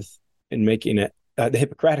Hippocratic Oath and making it the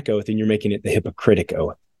Hippocratic Oath, and you're making it the Hippocratic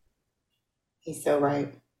Oath. He's so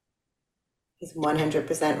right. He's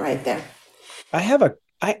 100% right there. I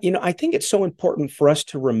think it's so important for us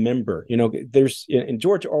to remember, there's in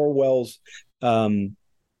George Orwell's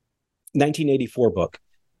 1984 book,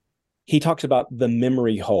 he talks about the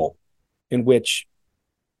memory hole, in which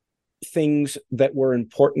things that were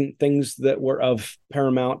important, things that were of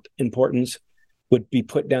paramount importance would be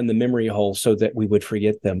put down the memory hole so that we would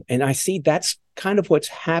forget them. And I see that's kind of what's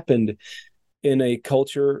happened in a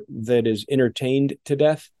culture that is entertained to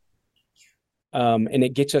death. And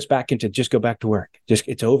it gets us back into just go back to work.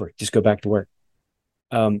 It's over. Just go back to work.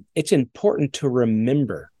 It's important to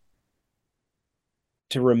remember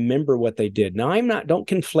what they did. Now, don't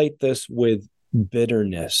conflate this with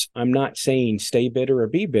bitterness. I'm not saying stay bitter or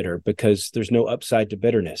be bitter, because there's no upside to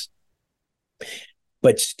bitterness.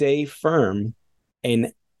 But stay firm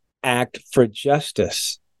and act for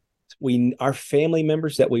justice. Our family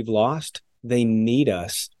members that we've lost, they need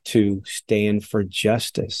us to stand for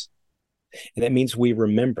justice. And that means we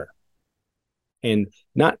remember. And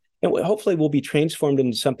hopefully we'll be transformed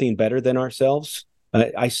into something better than ourselves.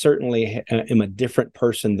 I certainly am a different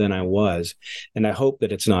person than I was. And I hope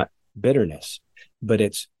that it's not bitterness, but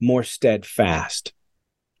it's more steadfast.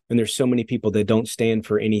 And there's so many people that don't stand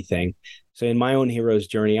for anything. So in my own hero's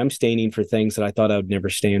journey, I'm standing for things that I thought I would never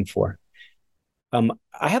stand for.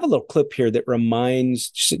 I have a little clip here that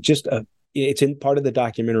reminds it's in part of the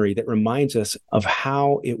documentary that reminds us of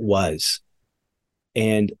how it was.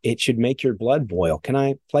 And it should make your blood boil. Can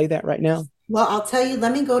I play that right now? Well, I'll tell you,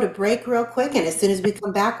 let me go to break real quick. And as soon as we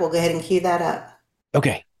come back, we'll go ahead and cue that up.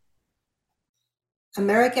 Okay.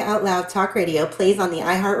 America Out Loud Talk Radio plays on the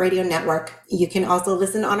iHeartRadio network. You can also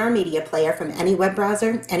listen on our media player from any web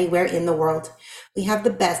browser, anywhere in the world. We have the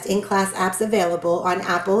best in-class apps available on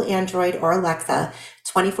Apple, Android, or Alexa,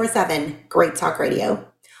 24/7. Great talk radio.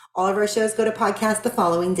 All of our shows go to podcast the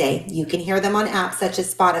following day. You can hear them on apps such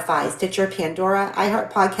as Spotify, Stitcher, Pandora,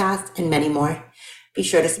 iHeart Podcasts, and many more. Be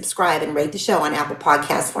sure to subscribe and rate the show on Apple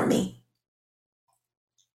Podcasts for me.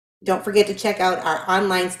 Don't forget to check out our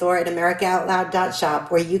online store at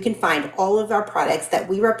americaoutloud.shop, where you can find all of our products that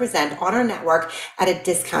we represent on our network at a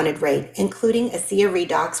discounted rate, including ASEA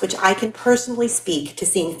Redox, which I can personally speak to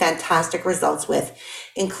seeing fantastic results with,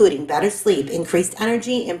 including better sleep, increased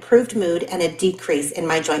energy, improved mood, and a decrease in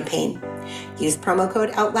my joint pain. Use promo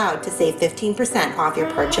code OUTLOUD to save 15% off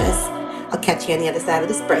your purchase. I'll catch you on the other side of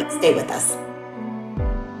this break. Stay with us.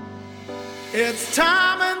 It's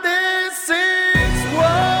time and this is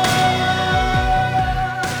war.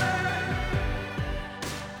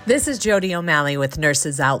 This is Jody O'Malley with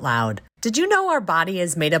Nurses Out Loud. Did you know our body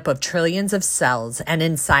is made up of trillions of cells, and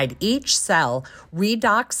inside each cell,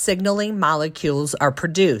 redox signaling molecules are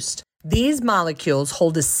produced? These molecules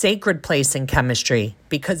hold a sacred place in chemistry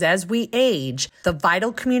because as we age, the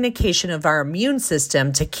vital communication of our immune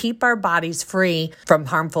system to keep our bodies free from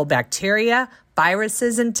harmful bacteria,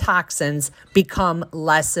 viruses, and toxins become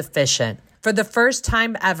less efficient. For the first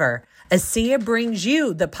time ever, ASEA brings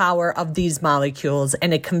you the power of these molecules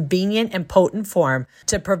in a convenient and potent form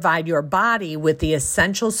to provide your body with the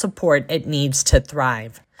essential support it needs to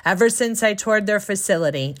thrive. Ever since I toured their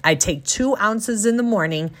facility, I take 2 ounces in the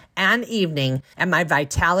morning and evening, and my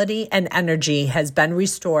vitality and energy has been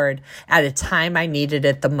restored at a time I needed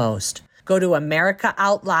it the most. Go to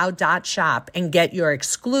americaoutloud.shop and get your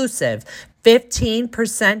exclusive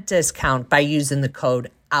 15% discount by using the code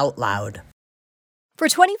OUTLOUD. For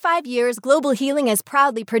 25 years, Global Healing has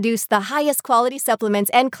proudly produced the highest quality supplements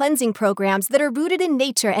and cleansing programs that are rooted in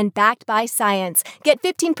nature and backed by science. Get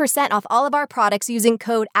 15% off all of our products using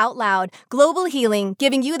code OUTLOUD. Global Healing,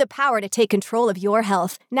 giving you the power to take control of your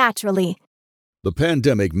health naturally. The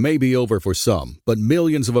pandemic may be over for some, but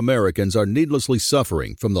millions of Americans are needlessly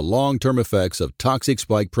suffering from the long-term effects of toxic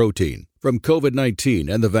spike protein from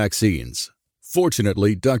COVID-19 and the vaccines.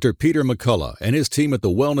 Fortunately, Dr. Peter McCullough and his team at the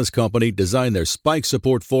Wellness Company designed their spike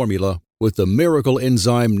support formula with the miracle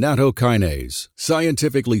enzyme nattokinase,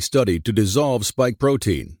 scientifically studied to dissolve spike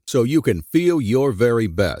protein so you can feel your very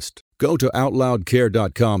best. Go to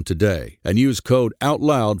OutLoudCare.com today and use code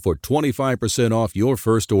OUTLOUD for 25% off your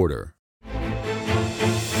first order.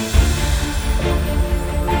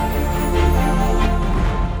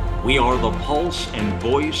 We are the pulse and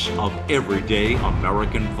voice of everyday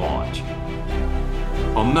American thought.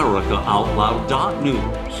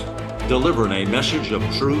 AmericaOutloud.news, delivering a message of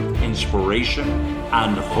truth, inspiration,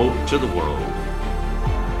 and hope to the world.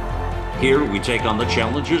 Here we take on the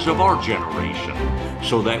challenges of our generation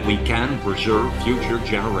so that we can preserve future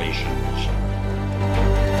generations.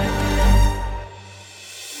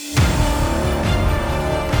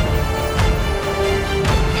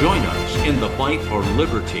 Join us in the fight for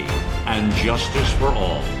liberty and justice for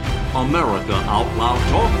all. America Out Loud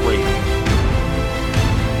Talk Radio.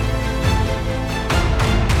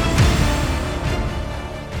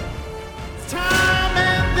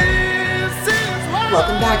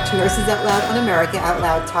 Welcome back to Nurses Out Loud on America Out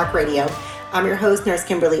Loud Talk Radio. I'm your host, Nurse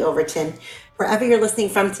Kimberly Overton. Wherever you're listening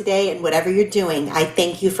from today and whatever you're doing, I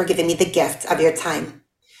thank you for giving me the gift of your time.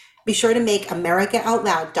 Be sure to make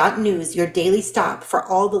AmericaOutloud.news your daily stop for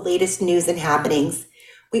all the latest news and happenings.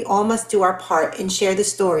 We all must do our part and share the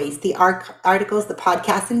stories, the articles, the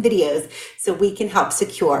podcasts, and videos so we can help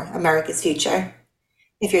secure America's future.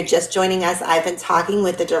 If you're just joining us, I've been talking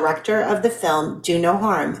with the director of the film Do No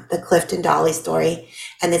Harm, The Clifton Dawley Story,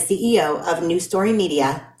 and the CEO of New Story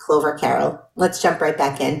Media, Clover Carroll. Let's jump right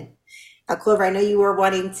back in. Now, Clover, I know you were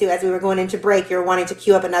wanting to, as we were going into break, you were wanting to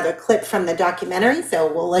cue up another clip from the documentary,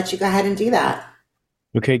 so we'll let you go ahead and do that.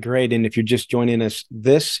 Okay, great. And if you're just joining us,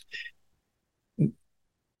 this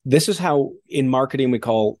is how in marketing we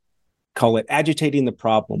call it agitating the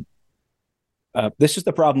problem. This is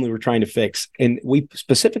the problem we were trying to fix. And we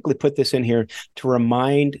specifically put this in here to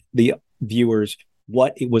remind the viewers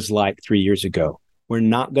what it was like 3 years ago. We're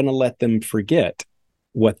not going to let them forget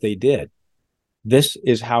what they did. This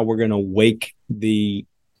is how we're going to wake the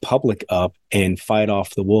public up and fight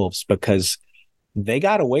off the wolves, because they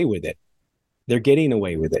got away with it. They're getting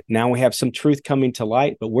away with it. Now we have some truth coming to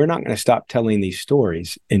light, but we're not going to stop telling these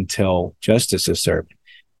stories until justice is served.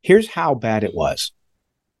 Here's how bad it was.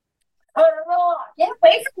 Get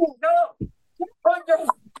away from me.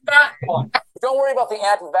 Don't worry about the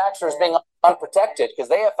anti-vaxxers being unprotected, because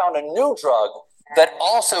they have found a new drug that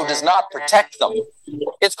also does not protect them.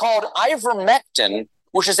 It's called ivermectin,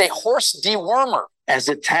 which is a horse dewormer. As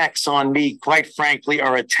attacks on me, quite frankly,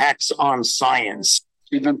 are attacks on science.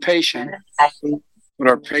 We've been patient, but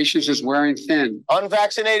our patience is wearing thin.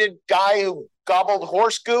 Unvaccinated guy who gobbled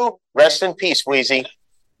horse goo, rest in peace, Wheezy.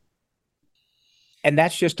 And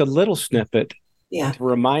that's just a little snippet to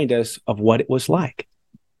remind us of what it was like.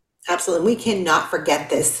 Absolutely. We cannot forget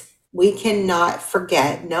this. We cannot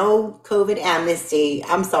forget. No COVID amnesty.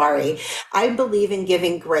 I'm sorry. I believe in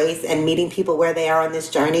giving grace and meeting people where they are on this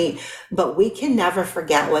journey, but we can never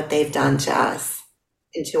forget what they've done to us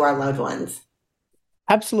and to our loved ones.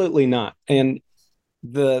 Absolutely not. And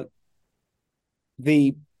the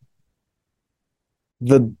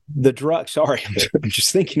drug, sorry, I'm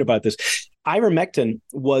just thinking about this. Ivermectin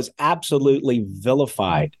was absolutely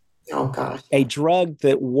vilified. Oh, gosh. A drug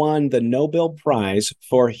that won the Nobel Prize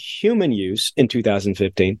for human use in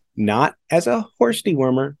 2015, not as a horse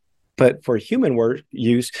dewormer, but for human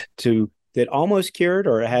use that almost cured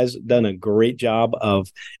or has done a great job of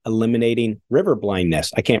eliminating river blindness.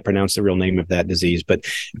 I can't pronounce the real name of that disease, but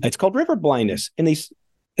it's called river blindness. In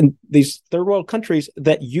these third world countries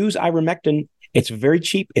that use ivermectin, it's very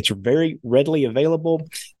cheap. It's very readily available.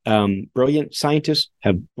 Brilliant scientists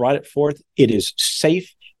have brought it forth. It is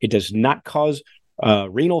safe. It does not cause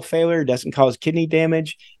renal failure. It doesn't cause kidney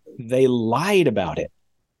damage. They lied about it,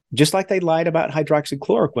 just like they lied about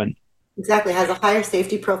hydroxychloroquine. Exactly. It has a higher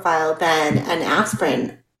safety profile than an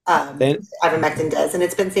aspirin. Ivermectin does, and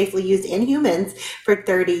it's been safely used in humans for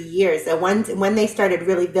 30 years. So when they started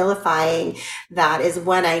really vilifying that is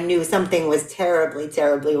when I knew something was terribly,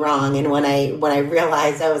 terribly wrong. And when I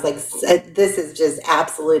realized, I was like, this is just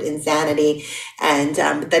absolute insanity. And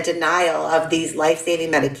the denial of these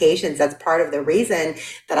life-saving medications, that's part of the reason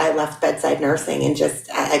that I left bedside nursing and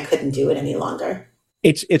just I couldn't do it any longer.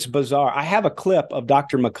 It's bizarre. I have a clip of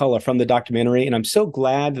Dr. McCullough from the documentary, and I'm so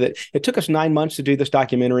glad that it took us 9 months to do this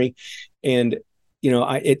documentary. And,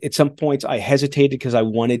 at some points I hesitated because I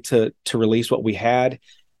wanted to release what we had,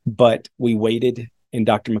 but we waited, and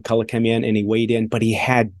Dr. McCullough came in and he weighed in, but he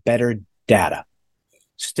had better data.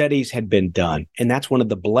 Studies had been done. And that's one of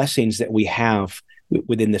the blessings that we have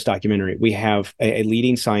within this documentary. We have a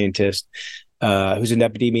leading scientist who's an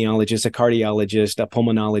epidemiologist, a cardiologist, a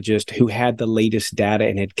pulmonologist who had the latest data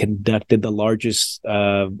and had conducted the largest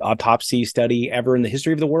autopsy study ever in the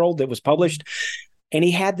history of the world that was published. And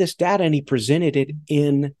he had this data and he presented it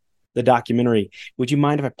in the documentary. Would you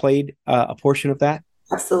mind if I played a portion of that?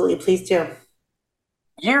 Absolutely. Please do.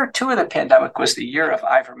 Year 2 of the pandemic was the year of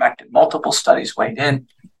ivermectin. Multiple studies weighed in.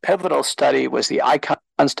 Pivotal study was the ICON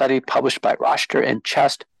study published by Roster and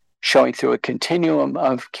Chest, showing through a continuum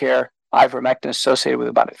of care ivermectin associated with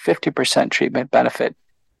about a 50% treatment benefit.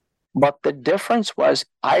 But the difference was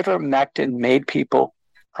ivermectin made people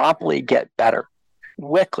promptly get better,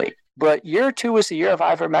 quickly. But year 2 was the year of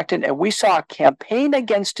ivermectin, and we saw a campaign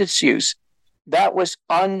against its use that was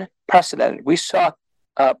unprecedented. We saw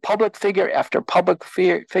public figure after public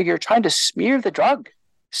figure trying to smear the drug,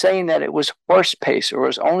 saying that it was horse paste or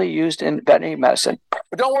was only used in veterinary medicine.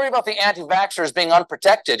 But don't worry about the anti-vaxxers being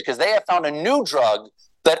unprotected, because they have found a new drug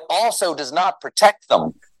that also does not protect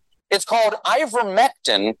them. It's called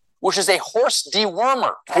ivermectin, which is a horse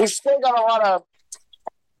dewormer. We've still got a lot of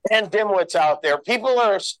pandemwits out there. People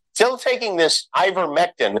are still taking this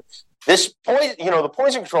ivermectin. The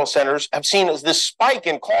poison control centers have seen this spike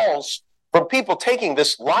in calls from people taking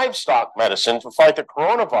this livestock medicine to fight the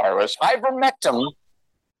coronavirus. Ivermectin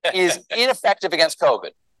is ineffective against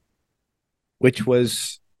COVID. which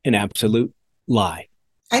was an absolute lie.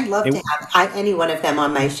 I'd love to have any one of them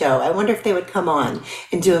on my show. I wonder if they would come on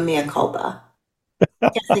and do a mea culpa.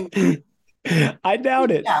 I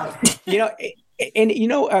doubt it. Dr.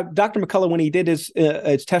 McCullough, when he did his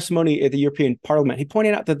testimony at the European Parliament, he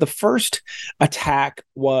pointed out that the first attack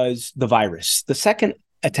was the virus. The second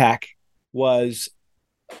attack was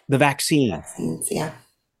the vaccine. Vaccines, yeah.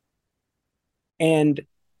 And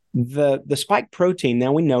the spike protein,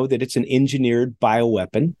 now we know that it's an engineered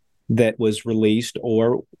bioweapon that was released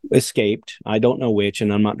or escaped. I don't know which,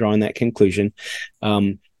 and I'm not drawing that conclusion.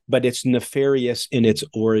 But it's nefarious in its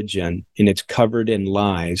origin, and it's covered in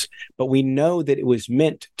lies. But we know that it was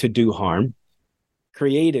meant to do harm,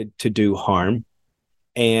 created to do harm,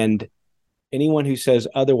 and anyone who says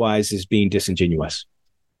otherwise is being disingenuous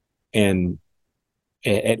and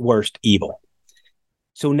at worst evil.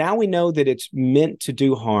 So now we know that it's meant to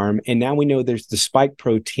do harm, and now we know there's the spike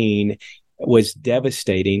protein was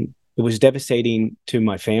devastating. It was devastating to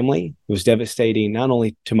my family. It was devastating not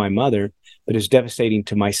only to my mother, but it was devastating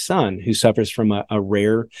to my son, who suffers from a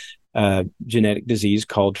rare genetic disease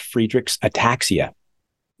called Friedreich's ataxia,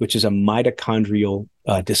 which is a mitochondrial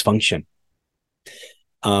dysfunction.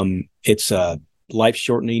 It's a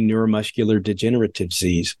life-shortening neuromuscular degenerative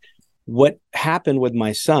disease. What happened with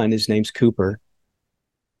my son, his name's Cooper,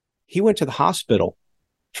 he went to the hospital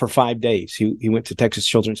for 5 days. He went to Texas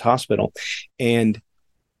Children's Hospital, and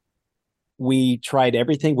we tried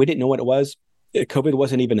everything. We didn't know what it was. COVID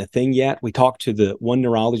wasn't even a thing yet. We talked to the one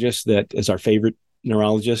neurologist that is our favorite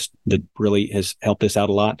neurologist that really has helped us out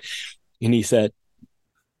a lot. And he said,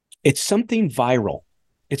 it's something viral.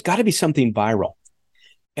 It's got to be something viral.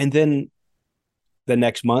 And then the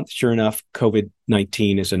next month, sure enough,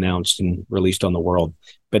 COVID-19 is announced and released on the world,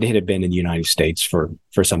 but it had been in the United States for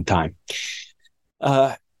some time.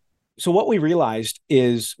 So what we realized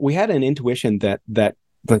is we had an intuition that the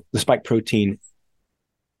spike protein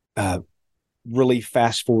really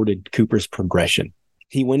fast-forwarded Cooper's progression.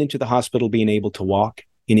 He went into the hospital being able to walk,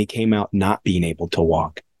 and he came out not being able to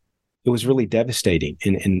walk. It was really devastating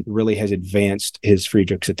and really has advanced his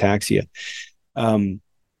Friedreich's ataxia.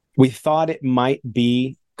 We thought it might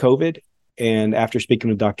be COVID, and after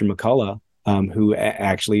speaking with Dr. McCullough, who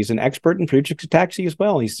actually is an expert in Friedreich's ataxia as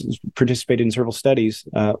well, he's participated in several studies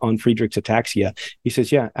on Friedreich's ataxia. He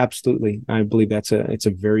says, yeah, absolutely. I believe it's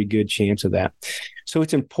a very good chance of that. So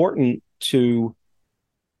it's important to,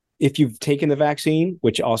 if you've taken the vaccine,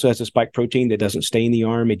 which also has a spike protein that doesn't stay in the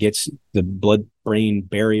arm, it gets the blood-brain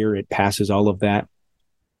barrier, it passes all of that,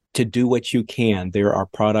 to do what you can. There are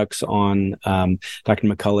products on Dr.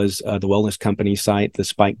 McCullough's, the Wellness Company site, the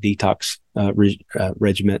Spike Detox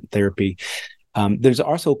Regimen Therapy. There's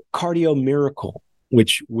also Cardio Miracle,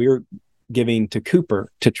 which we're giving to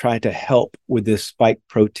Cooper to try to help with this spike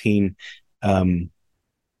protein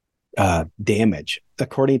damage.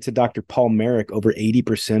 According to Dr. Paul Merrick, over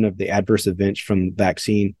 80% of the adverse events from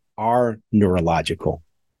vaccine are neurological.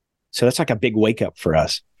 So that's like a big wake up for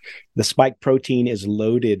us. The spike protein is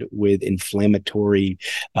loaded with inflammatory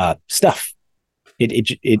stuff.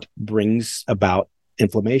 It brings about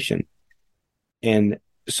inflammation. And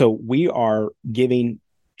so we are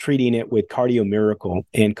treating it with Cardio Miracle.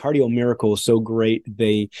 And Cardio Miracle is so great.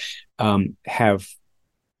 They have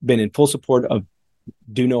been in full support of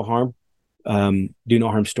Do No Harm,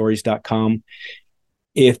 donoharmstories.com.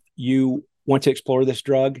 If you want to explore this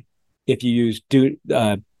drug, if you use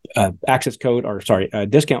discount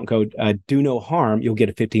code Do No Harm, you'll get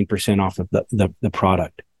a 15% off of the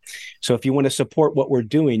product. So if you want to support what we're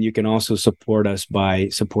doing, you can also support us by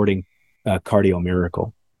supporting Cardio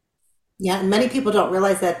Miracle. Yeah, and many people don't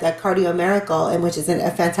realize that Cardio Miracle, and which is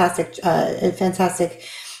a fantastic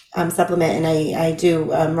supplement, and I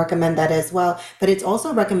do recommend that as well. But it's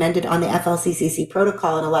also recommended on the FLCCC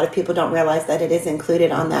protocol, and a lot of people don't realize that it is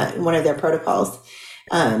included on one of their protocols.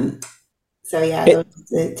 So yeah,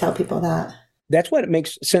 tell people that. That's what it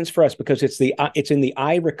makes sense for us, because it's in the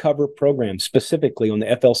iRecover program, specifically on the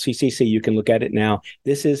FLCCC. You can look at it now.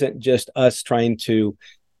 This isn't just us trying to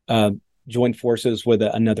join forces with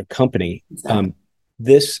another company. Exactly.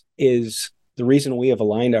 This is the reason we have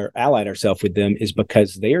allied ourselves with them, is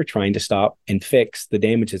because they are trying to stop and fix the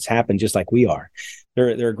damage that's happened, just like we are.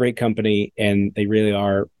 They're a great company, and they really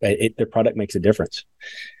are. Their product makes a difference.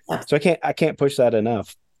 Yeah. So I can't push that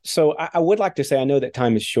enough. So I would like to say, I know that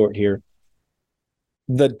time is short here.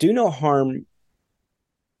 The Do No Harm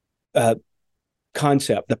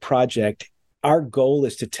concept, the project, our goal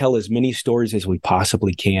is to tell as many stories as we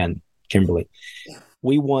possibly can, Kimberly. Yeah.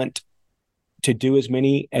 We want to do as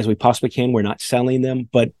many as we possibly can. We're not selling them,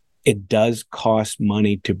 but it does cost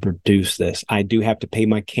money to produce this. I do have to pay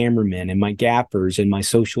my cameramen and my gaffers and my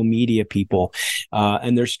social media people,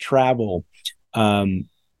 and there's travel.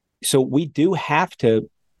 So we do have to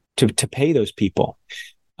pay those people.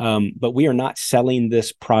 But we are not selling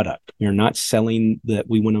this product. We are not selling that.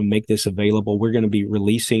 We want to make this available. We're going to be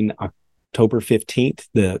releasing October 15th,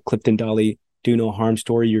 the Clifton Dawley Do No Harm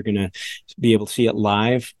story. You're going to be able to see it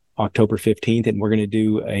live October 15th. And we're going to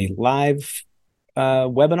do a live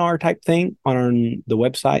webinar type thing on the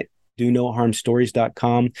website,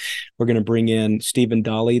 donoharmstories.com. We're going to bring in Stephen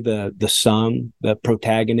Dawley, the son, the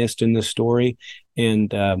protagonist in the story.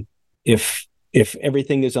 And if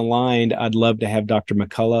everything is aligned, I'd love to have Dr.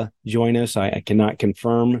 McCullough join us. I cannot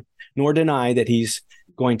confirm nor deny that he's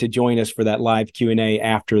going to join us for that live Q&A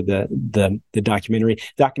after the documentary.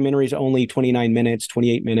 Documentary is only 29 minutes,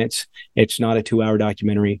 28 minutes. It's not a 2-hour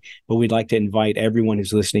documentary, but we'd like to invite everyone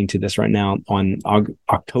who's listening to this right now on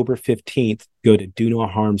October 15th, go to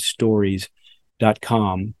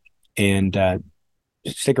donoharmstories.com and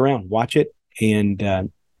stick around, watch it, and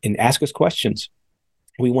ask us questions.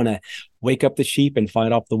 We want to wake up the sheep and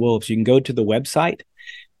fight off the wolves. You can go to the website,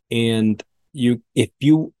 and if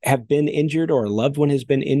you have been injured or a loved one has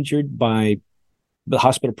been injured by the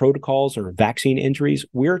hospital protocols or vaccine injuries,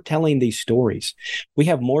 we're telling these stories. We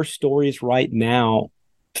have more stories right now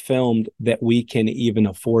filmed that we can even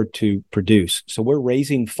afford to produce. So we're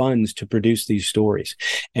raising funds to produce these stories.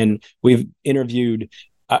 And we've interviewed,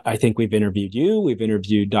 I think we've interviewed you, we've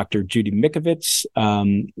interviewed Dr. Judy Mikovits,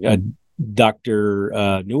 Dr.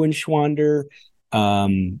 Neuenschwander,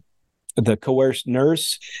 the coerced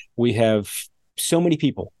nurse. We have so many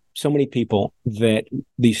people that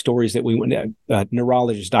these stories that we want,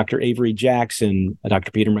 neurologists, Dr. Avery Jackson,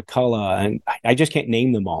 Dr. Peter McCullough, and I just can't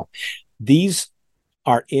name them all. These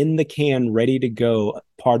are in the can, ready to go,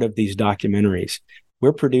 part of these documentaries.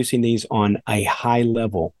 We're producing these on a high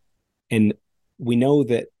level. And we know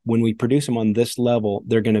that when we produce them on this level,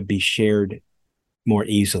 they're going to be shared more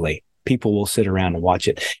easily. People will sit around and watch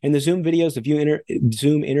it. And the Zoom videos,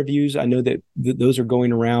 Zoom interviews, I know that those are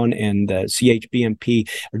going around, and CHBMP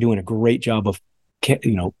are doing a great job of,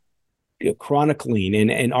 chronicling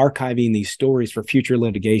and archiving these stories for future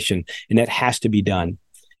litigation. And that has to be done.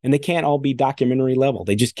 And they can't all be documentary level.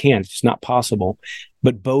 They just can't. It's just not possible.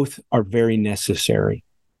 But both are very necessary.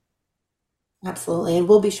 Absolutely. And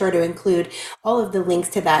we'll be sure to include all of the links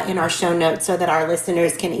to that in our show notes so that our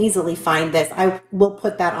listeners can easily find this. I will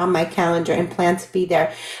put that on my calendar and plan to be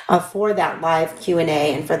there for that live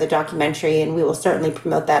Q&A and for the documentary. And we will certainly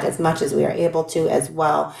promote that as much as we are able to as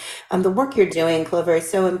well. The work you're doing, Clover, is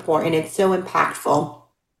so important. It's so impactful.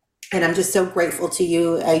 And I'm just so grateful to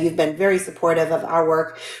you. You've been very supportive of our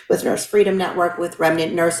work with Nurse Freedom Network, with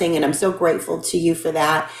Remnant Nursing, and I'm so grateful to you for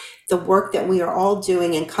that. The work that we are all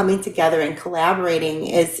doing and coming together and collaborating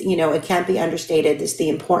is, it can't be understated. It's the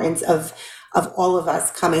importance of all of us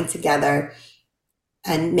coming together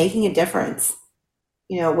and making a difference.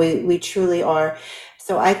 We truly are.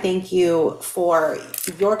 So I thank you for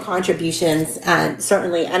your contributions, and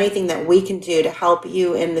certainly anything that we can do to help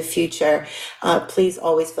you in the future. Please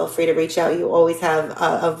always feel free to reach out. You always have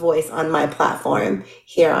a voice on my platform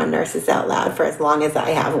here on Nurses Out Loud for as long as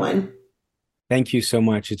I have one. Thank you so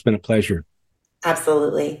much. It's been a pleasure.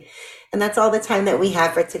 Absolutely. And that's all the time that we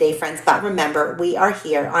have for today, friends. But remember, we are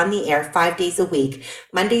here on the air 5 days a week,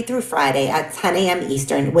 Monday through Friday at 10 a.m.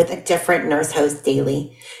 Eastern, with a different nurse host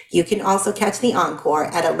daily. You can also catch the encore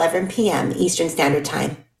at 11 p.m. Eastern Standard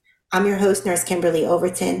Time. I'm your host, Nurse Kimberly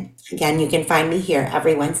Overton. Again, you can find me here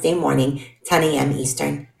every Wednesday morning, 10 a.m.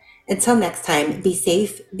 Eastern. Until next time, be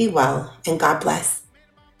safe, be well, and God bless.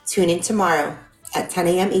 Tune in tomorrow at 10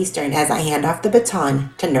 a.m. Eastern as I hand off the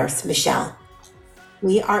baton to Nurse Michelle.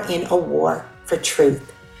 We are in a war for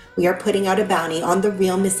truth. We are putting out a bounty on the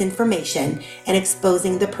real misinformation and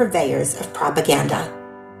exposing the purveyors of propaganda.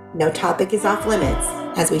 No topic is off limits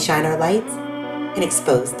as we shine our lights and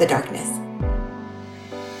expose the darkness.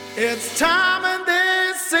 It's time and